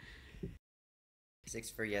 What? 6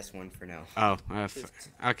 for yes, 1 for no. Oh,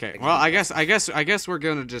 okay. Well, I guess we're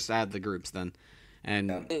gonna just add the groups then,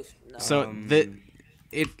 and so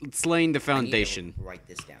it's laying the foundation. Write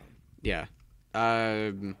this down. Yeah.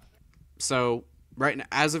 So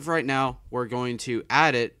as of right now, we're going to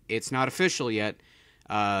add it. It's not official yet.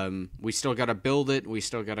 We still gotta build it. We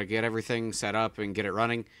still gotta get everything set up and get it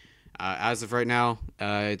running. As of right now,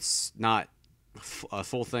 it's not a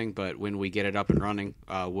full thing, but when we get it up and running,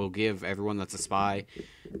 we'll give everyone that's a spy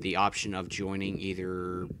the option of joining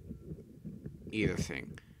either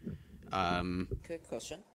thing. Quick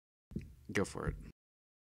question. Go for it.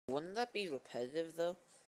 Wouldn't that be repetitive though?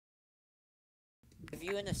 If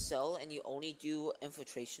you're in a cell and you only do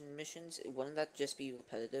infiltration missions, wouldn't that just be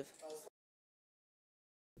repetitive?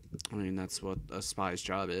 I mean, that's what a spy's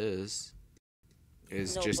job is. No,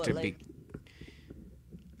 Just to but, be.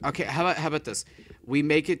 Okay, how about this? We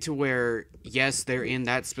make it to where, yes, they're in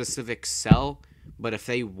that specific cell, but if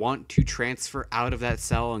they want to transfer out of that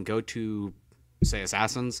cell and go to, say,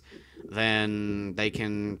 assassins, then they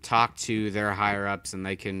can talk to their higher ups and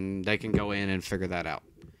they can go in and figure that out.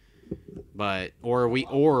 But or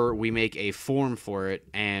we make a form for it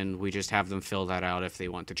and we just have them fill that out if they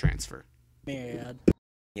want to transfer. Man.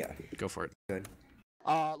 Yeah. Go for it. Good.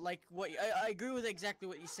 Like what I agree with exactly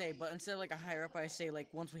what you say, but instead of like a higher up, I say like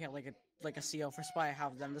once we have like a CO for spy, I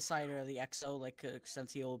have them decide, or the XO, like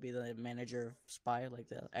since he will be the manager of spy, like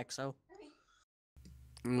the XO.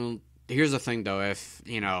 Well, here's the thing though, if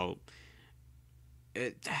the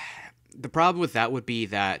problem with that would be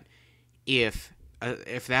that if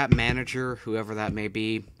that manager, whoever that may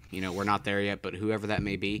be, we're not there yet, but whoever that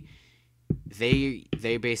may be,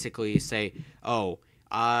 they basically say, oh,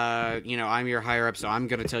 I'm your higher up, so I'm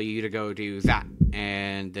gonna tell you to go do that,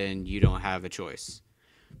 and then you don't have a choice,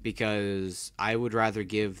 because I would rather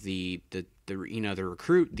give the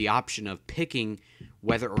recruit the option of picking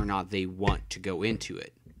whether or not they want to go into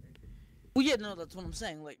it. Well, yeah, no, that's what I'm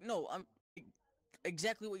saying. Like, no, I'm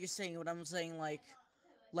exactly what you're saying. What I'm saying, like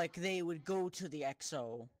they would go to the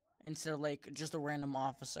XO instead of like just a random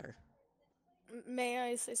officer. May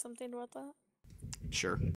I say something about that?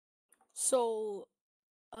 Sure. So,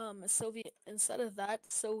 instead of that,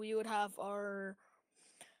 so we would have our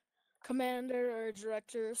commander or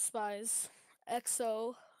director of spies,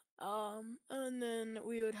 XO, and then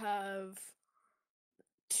we would have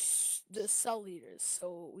the cell leaders.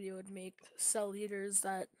 So we would make cell leaders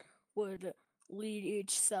that would lead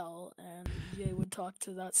each cell, and they would talk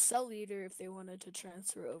to that cell leader if they wanted to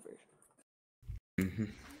transfer over.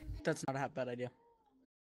 That's not a bad idea.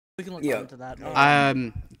 We can look into that.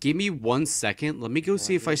 Give me 1 second. Let me go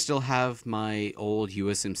see if I still have my old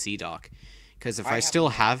USMC doc. Because if I still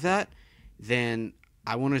have that, then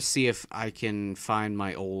I want to see if I can find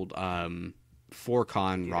my old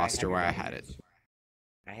 4Con roster where I had it.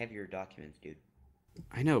 I have your documents, dude.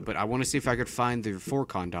 I know, but I want to see if I could find the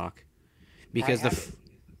 4Con doc. Because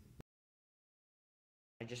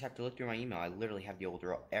I just have to look through my email. I literally have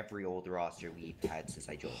every old roster we've had since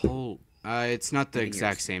I joined. Oh, it's not the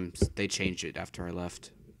exact same. They changed it after I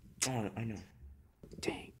left. Oh, I know.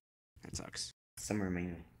 Dang, that sucks. Somewhere in my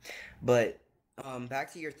email. But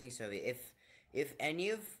back to your thing, Sophie. if any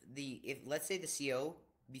of if let's say the CO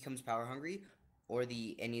becomes power hungry, or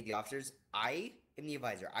any of the officers, I am the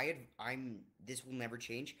advisor. I'm this will never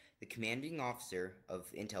change. The commanding officer of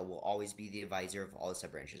Intel will always be the advisor of all the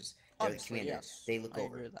sub branches. They're the Obviously, commander. yes. They look I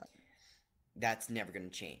over. agree with that. That's never going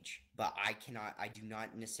to change. But I do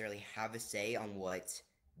not necessarily have a say on what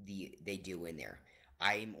they do in there.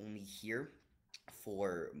 I'm only here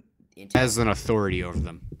for Intel As an authority over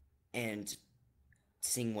them. and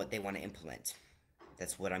seeing what they want to implement.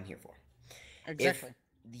 That's what I'm here for. Exactly. If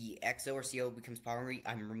the XO or CO becomes power hungry,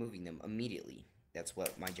 I'm removing them immediately. That's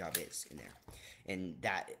what my job is in there. And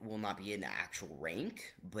that will not be an actual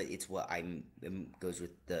rank, but it's what goes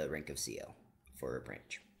with the rank of CO for a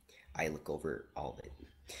branch. I look over all of it.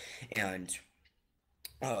 And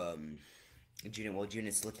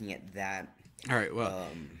Junit's looking at that. All right, well,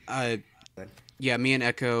 yeah, me and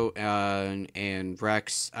Echo and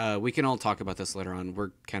Rex, we can all talk about this later on.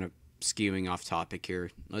 We're kind of skewing off topic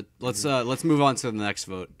here. Let's move on to the next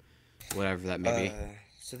vote, whatever that may be.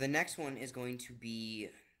 So the next one is going to be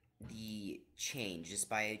the change, the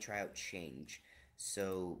spy tryout change.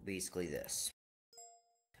 So basically this.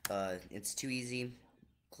 It's too easy.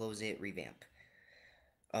 Close it, revamp.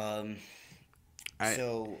 So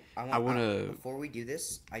I want to before we do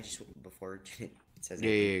this, before it says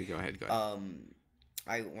go ahead.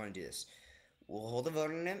 I want to do this. We'll hold a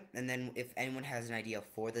vote on it, and then if anyone has an idea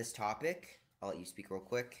for this topic, I'll let you speak real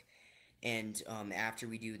quick. And after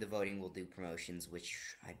we do the voting, we'll do promotions, which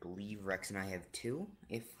I believe Rex and I have 2,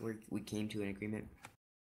 if we came to an agreement.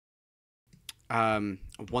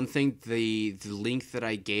 One thing, the link that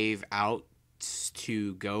I gave out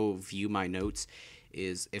to go view my notes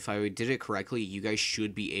is, if I did it correctly, you guys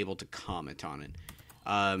should be able to comment on it.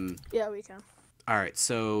 Yeah, we can. All right,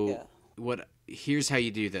 so here's how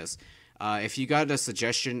you do this. If you got a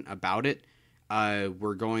suggestion about it,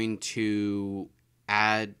 we're going to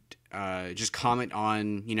add, just comment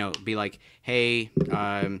on, be like, hey,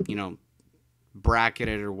 bracket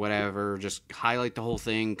it or whatever, just highlight the whole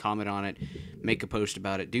thing, comment on it, make a post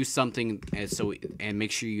about it, do something, and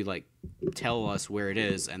make sure you tell us where it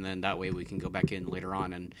is, and then that way we can go back in later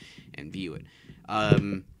on and view it.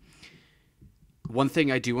 One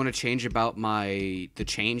thing I do want to change about the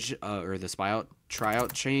change or the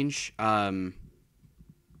tryout change.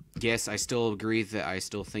 Yes, I still agree that I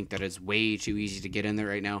still think that it's way too easy to get in there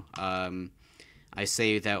right now. I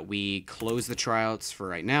say that we close the tryouts for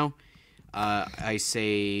right now. I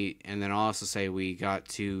say, and then I'll also say we got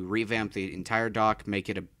to revamp the entire dock, make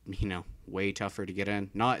it way tougher to get in.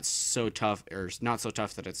 Not so tough, or not so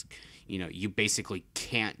tough that it's, you basically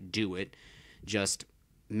can't do it. Just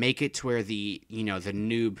make it to where the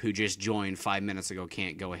noob who just joined 5 minutes ago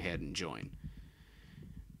can't go ahead and join.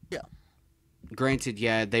 Yeah. Granted,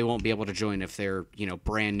 yeah, they won't be able to join if they're,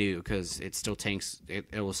 brand new, because it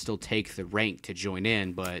will still take the rank to join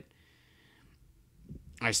in, but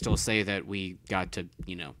I still say that we got to,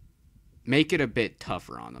 make it a bit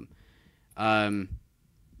tougher on them.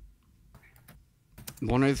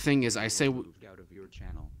 One other thing is, I say... Moved out of your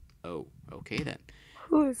channel. Oh, okay then.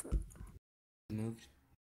 Who is it? Moved?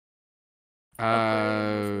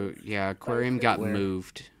 Yeah, Aquarium got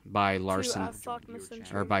moved by Larson.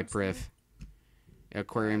 Or by Priv.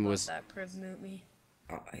 Aquarium was... That Priv moved me.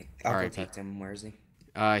 I'll go talk to him. Where is he?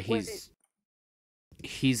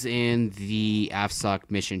 He's in the AFSOC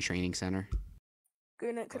Mission Training Center.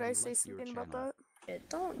 Granite, could I say something about that? Yeah,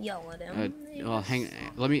 don't yell at him. Well,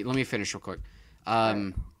 let me finish real quick.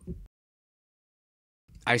 I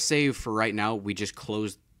say for right now we just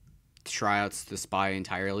close tryouts to spy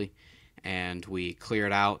entirely, and we clear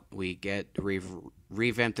it out. We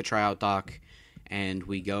revamp the tryout doc, and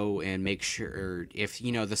we go and make sure if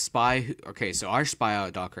the spy. Okay, so our spy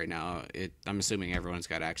out doc right now, I'm assuming everyone's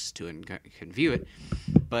got access to it and can view it,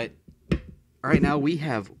 but right now we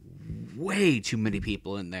have way too many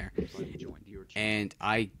people in there, and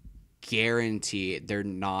I guarantee they're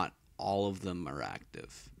not all of them are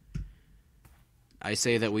active. I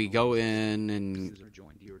say that we go in and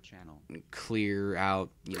clear out,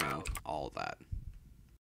 all that.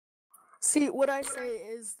 See, what I say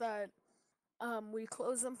is that we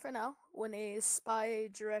close them for now. When a spy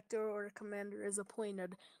director or a commander is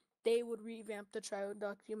appointed, they would revamp the tryout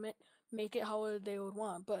document, make it how they would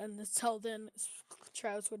want. But until then,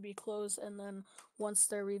 tryouts would be closed, and then once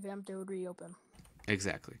they're revamped, they would reopen.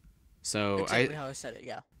 Exactly. So exactly how I said it,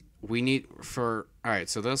 yeah. We need alright,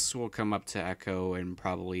 so this will come up to Echo and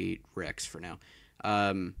probably Rex for now.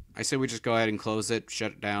 I say we just go ahead and close it,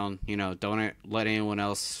 shut it down, don't let anyone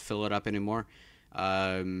else fill it up anymore.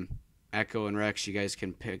 Echo and Rex, you guys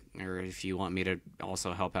can pick, or if you want me to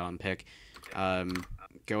also help out and pick,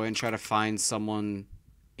 go ahead and try to find someone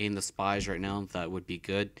in the spies right now that would be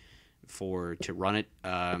good to run it.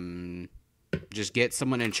 Just get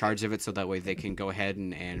someone in charge of it so that way they can go ahead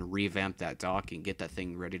and revamp that dock and get that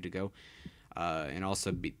thing ready to go. And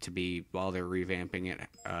also while they're revamping it,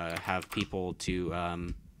 have people to,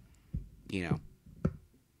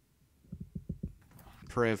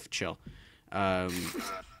 chill.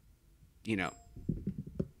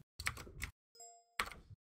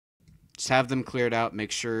 Just have them cleared out.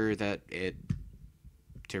 Make sure that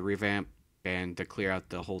to revamp and to clear out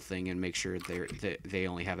the whole thing and make sure they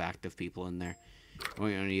only have active people in there.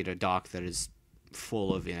 We don't need a dock that is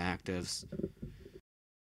full of inactives.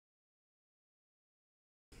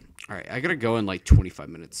 All right, I gotta go in like 25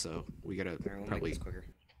 minutes, so we gotta probably. Make this quicker.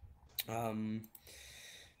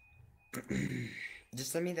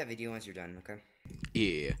 Just send me that video once you're done, okay?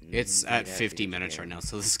 Yeah, it's at 50 minutes right now,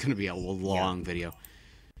 so this is gonna be a long video.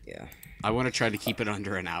 Yeah. I want to try to keep it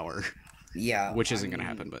under an hour. Yeah. Which isn't gonna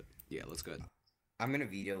happen, but yeah, let's go. I'm gonna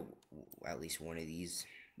veto at least one of these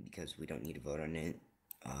because we don't need to vote on it.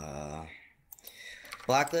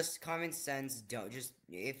 Blacklist, common sense. Don't just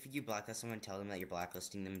if you blacklist someone, tell them that you're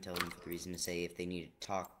blacklisting them. Tell them for the reason to say if they need to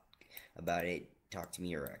talk about it, talk to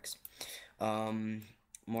me or X.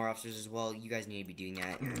 More officers as well. You guys need to be doing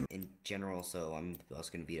that in general. So I'm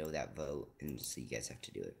also gonna veto that vote, and so you guys have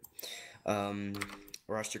to do it.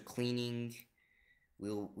 Roster cleaning.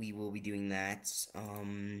 We will be doing that.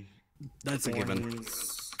 That's a given.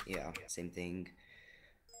 Yeah, same thing.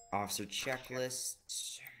 Officer checklist.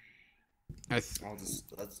 I'll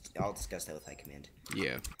discuss that with High Command.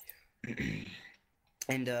 Yeah.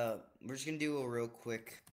 And we're just gonna do a real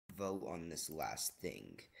quick vote on this last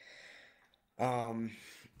thing. Can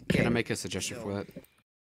I make a suggestion for that?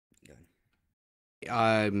 Go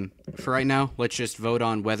ahead. For right now, let's just vote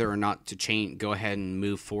on whether or not to go ahead and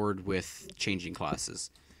move forward with changing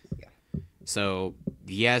classes. Yeah. So,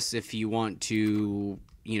 yes, if you want to,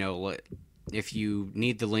 if you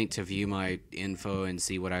need the link to view my info and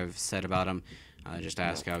see what I've said about them, just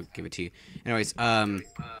ask, I'll give it to you. Anyways,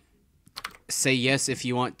 say yes if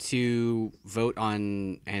you want to vote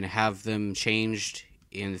on and have them changed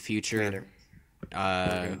in the future.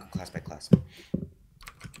 Class by class.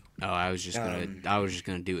 Oh, I was just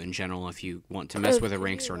gonna do it in general if you want to mess with the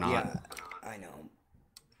ranks or not. Yeah, I know,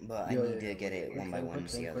 but I need to get it one by one to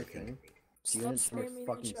see how they think. You need to turn your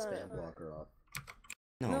fucking spam blocker off.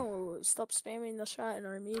 No, stop spamming the chat in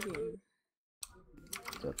our meeting.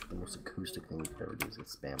 That's the most acoustic thing we could ever do is get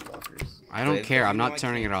spam blockers. I don't care. I'm not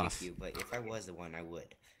turning it off. But if I was the one, I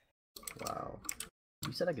would. Wow.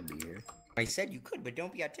 You said I could be here. I said you could, but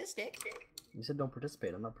don't be autistic. You said don't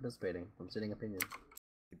participate. I'm not participating. I'm stating opinion.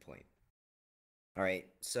 Good point. Alright,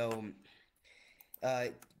 so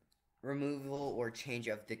removal or change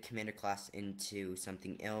of the commander class into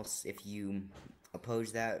something else. If you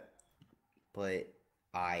oppose that, put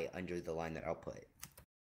I under the line that I'll put.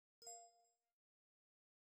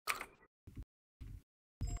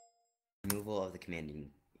 Removal of the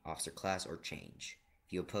commanding officer class or change.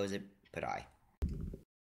 If you oppose it, put I.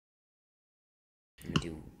 I'm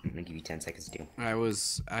gonna give you 10 seconds to do.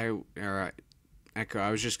 Alright. Echo,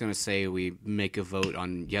 I was just gonna say we make a vote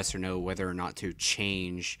on yes or no whether or not to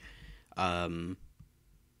change, or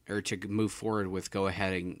to move forward with go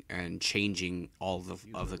ahead and changing all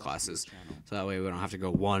of the classes. So that way we don't have to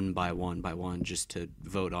go one by one just to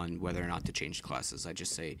vote on whether or not to change classes. I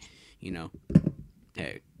just say,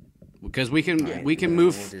 hey, because we can move.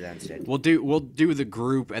 We'll do that instead. We'll do the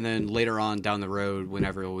group, and then later on down the road,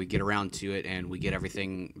 whenever we get around to it and we get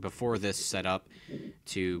everything before this set up,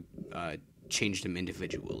 to change them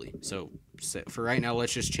individually. So for right now,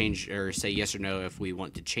 let's just change or say yes or no if we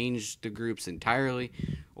want to change the groups entirely,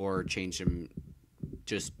 or change them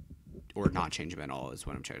or not change them at all. Is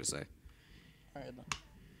what I'm trying to say. All right then.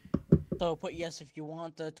 So put yes if you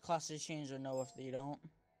want the classes changed, or no if you don't.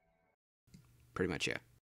 Pretty much, yeah.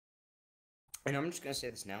 And I'm just gonna say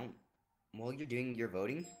this now. While you're doing your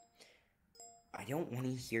voting, I don't want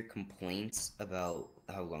to hear complaints about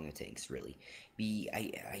how long it takes, really.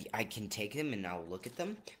 I can take them and I'll look at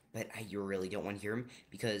them, but I really don't want to hear them,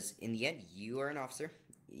 because in the end, you are an officer,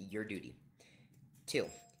 your duty. 2,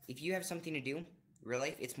 if you have something to do, real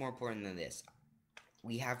life, it's more important than this.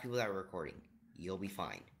 We have people that are recording. You'll be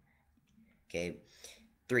fine. Okay?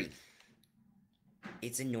 3,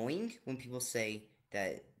 it's annoying when people say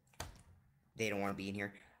that they don't want to be in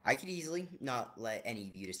here. I could easily not let any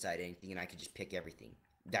of you decide anything, and I could just pick everything.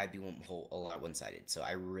 That'd be a lot one-sided. So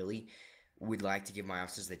I really would like to give my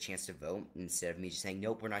officers the chance to vote instead of me just saying,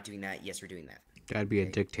 nope, we're not doing that. Yes, we're doing that. That'd be a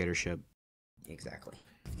dictatorship. Exactly.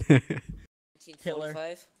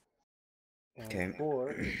 1945. And Okay.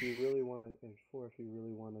 four, if you really want, to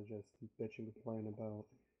just bitch and complain about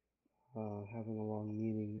having a long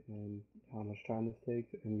meeting and how much time this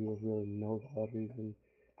takes, and you have really no valid reason,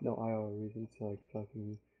 no IR reason to like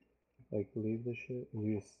fucking like leave this shit, and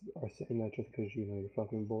you just are saying that just because you know you're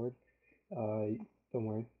fucking bored. Don't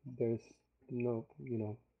worry. There's no,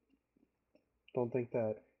 don't think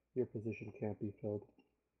that your position can't be filled.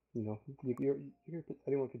 You know,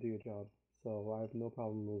 anyone can do your job, so I have no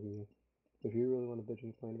problem moving you. If you really want to bitch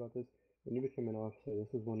and complain about this, when you became an officer,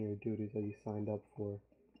 this is one of your duties that you signed up for.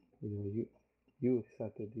 You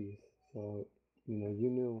accepted these, so you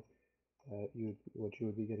knew that what you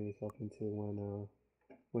would be getting yourself into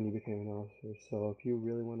when you became an officer. So if you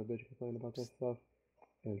really want to bitch and complain about this stuff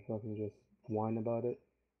and fucking just whine about it,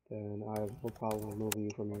 then I have no problem with moving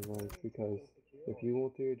you from your rank, because if you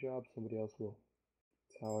won't do your job, somebody else will.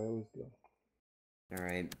 That's how I always go. All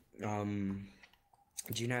right.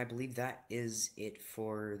 Gina, I believe that is it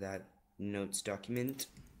for that notes document.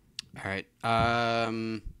 All right.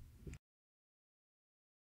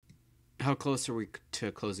 How close are we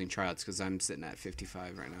to closing tryouts? Because I'm sitting at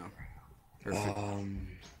 55 right now.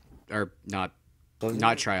 Or not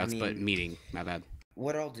tryouts, but meeting. My bad.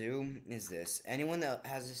 What I'll do is this. Anyone that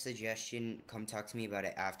has a suggestion, come talk to me about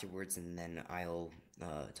it afterwards, and then I'll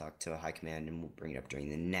talk to High Command, and we'll bring it up during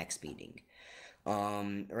the next meeting.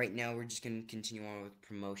 Right now we're just gonna continue on with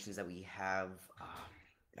promotions that we have.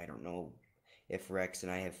 I don't know if Rex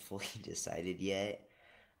and I have fully decided yet,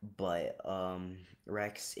 but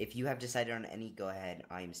Rex, if you have decided on any, go ahead.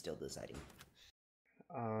 I am still deciding.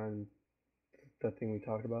 On the thing we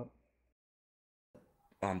talked about?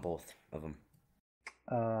 On both of them.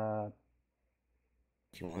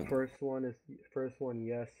 First one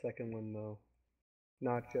yes, second one no.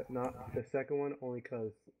 Not the second one, only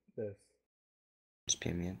cause this. Just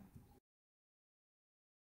PM me in.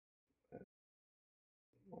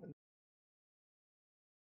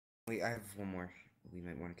 Wait, I have one more we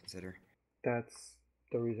might want to consider. That's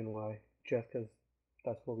the reason why. Just because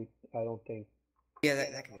that's what I don't think. Yeah,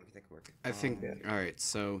 that could work. That could work. I think. Yeah. All right.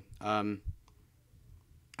 So,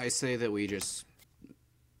 I say that we just.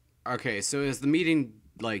 Okay. So is the meeting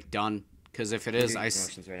like done? Because if it is,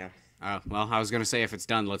 promotions right now. Oh well, I was gonna say if it's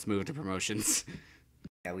done, let's move to promotions.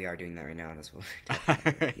 Yeah, we are doing that right now. That's what we're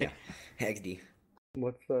talking about. Yeah. XD.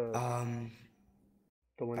 What's the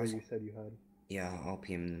one that you said you had? Yeah, I'll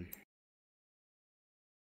PM them.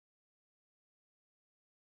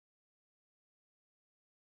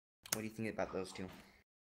 What do you think about those two?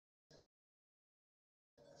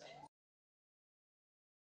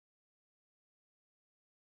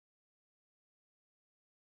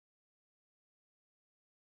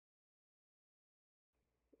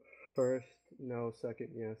 First, no. Second,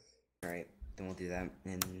 yes. Alright, then we'll do that.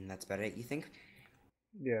 And that's about it, you think?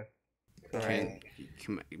 Yeah. Okay.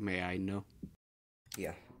 May I know?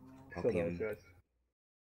 Yeah. I'll So PM. those guys.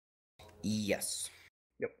 Yes.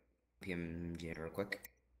 Yep. PM Gina real quick.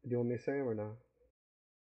 Do you want me to say them or not?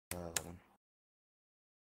 Hold on.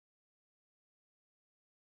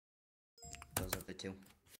 Those are the two.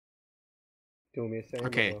 Do you want me to say them?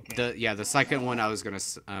 Okay. The second one I was gonna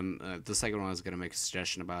make a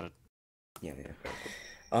suggestion about it. Yeah.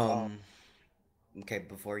 Okay,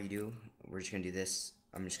 before you do, we're just gonna do this.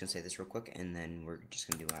 I'm just gonna say this real quick, and then we're just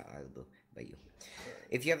gonna do by you.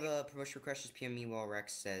 If you have a promotion request, just PM me while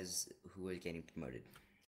Rex says who is getting promoted.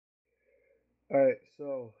 Alright,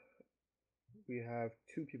 so we have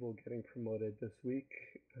 2 people getting promoted this week.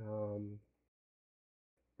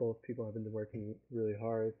 Both people have been working really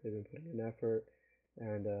hard. They've been putting in effort,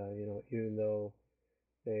 and even though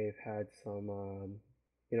they've had some,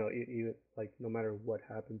 even like no matter what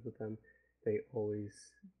happens with them, they always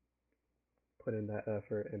put in that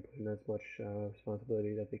effort and put in as much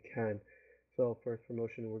responsibility that they can. So first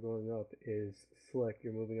promotion we're going up is Slick.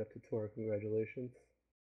 You're moving up to Tor. Congratulations.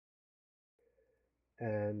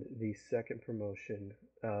 And the second promotion,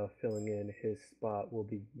 filling in his spot, will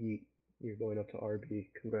be Yeet. You're going up to RB.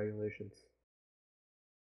 Congratulations.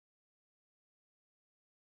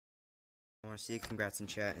 I want to see congrats in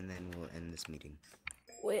chat, and then we'll end this meeting.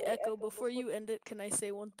 Wait, Echo, before you end it, can I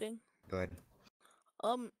say one thing? Go ahead.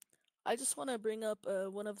 I just want to bring up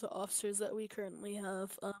one of the officers that we currently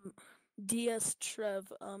have, DS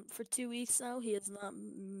Trev. For 2 weeks now, he has not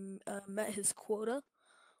met his quota,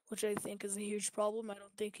 which I think is a huge problem. I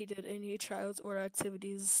don't think he did any trials or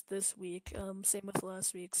activities this week. Same with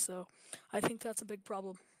last week, so I think that's a big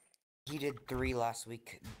problem. He did 3 last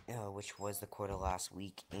week, which was the quota last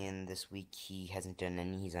week, and this week he hasn't done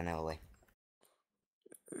any. He's on LA.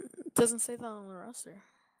 It doesn't say that on the roster.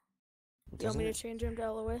 You want me to change him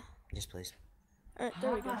to LOA? Yes, please. Alright,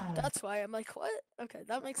 there we go. That's why I'm like, what? Okay,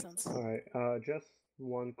 that makes sense. Alright, just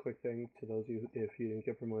one quick thing to those of you, if you didn't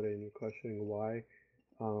get promoted and you're questioning why,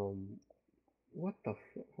 what the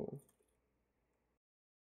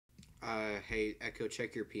Hey, Echo,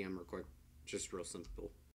 check your PM real quick. Just real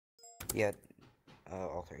simple. Yeah,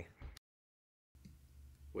 all three.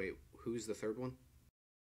 Wait, who's the third one?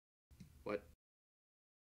 What?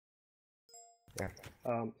 Yeah.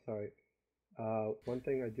 Sorry. One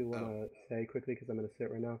thing I do want to say quickly, because I'm going to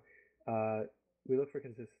sit right now, we look for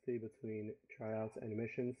consistency between tryouts and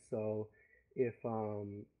missions, so if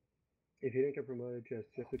you didn't get promoted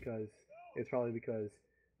just because, it's probably because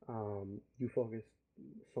you focus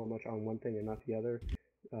so much on one thing and not the other.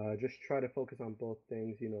 Just try to focus on both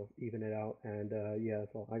things, even it out, and yeah,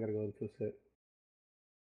 so I gotta go into a sit.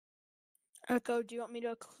 Echo, do you want me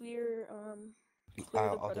to clear the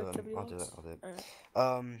I'll do it. productivity I'll do it. ones? I'll do it.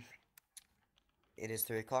 Alright. It is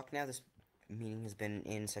 3 o'clock now. This meeting has been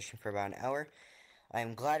in session for about an hour. I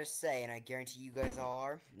am glad to say, and I guarantee you guys all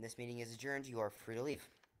are, this meeting is adjourned. You are free to leave.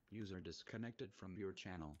 User disconnected from your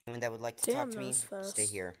channel. Anyone that would like to Damn, talk to that me, was fast. stay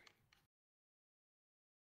here.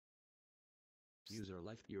 User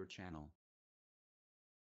left your channel.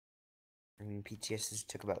 PTSs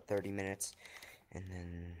took about 30 minutes, and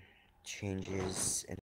then changes and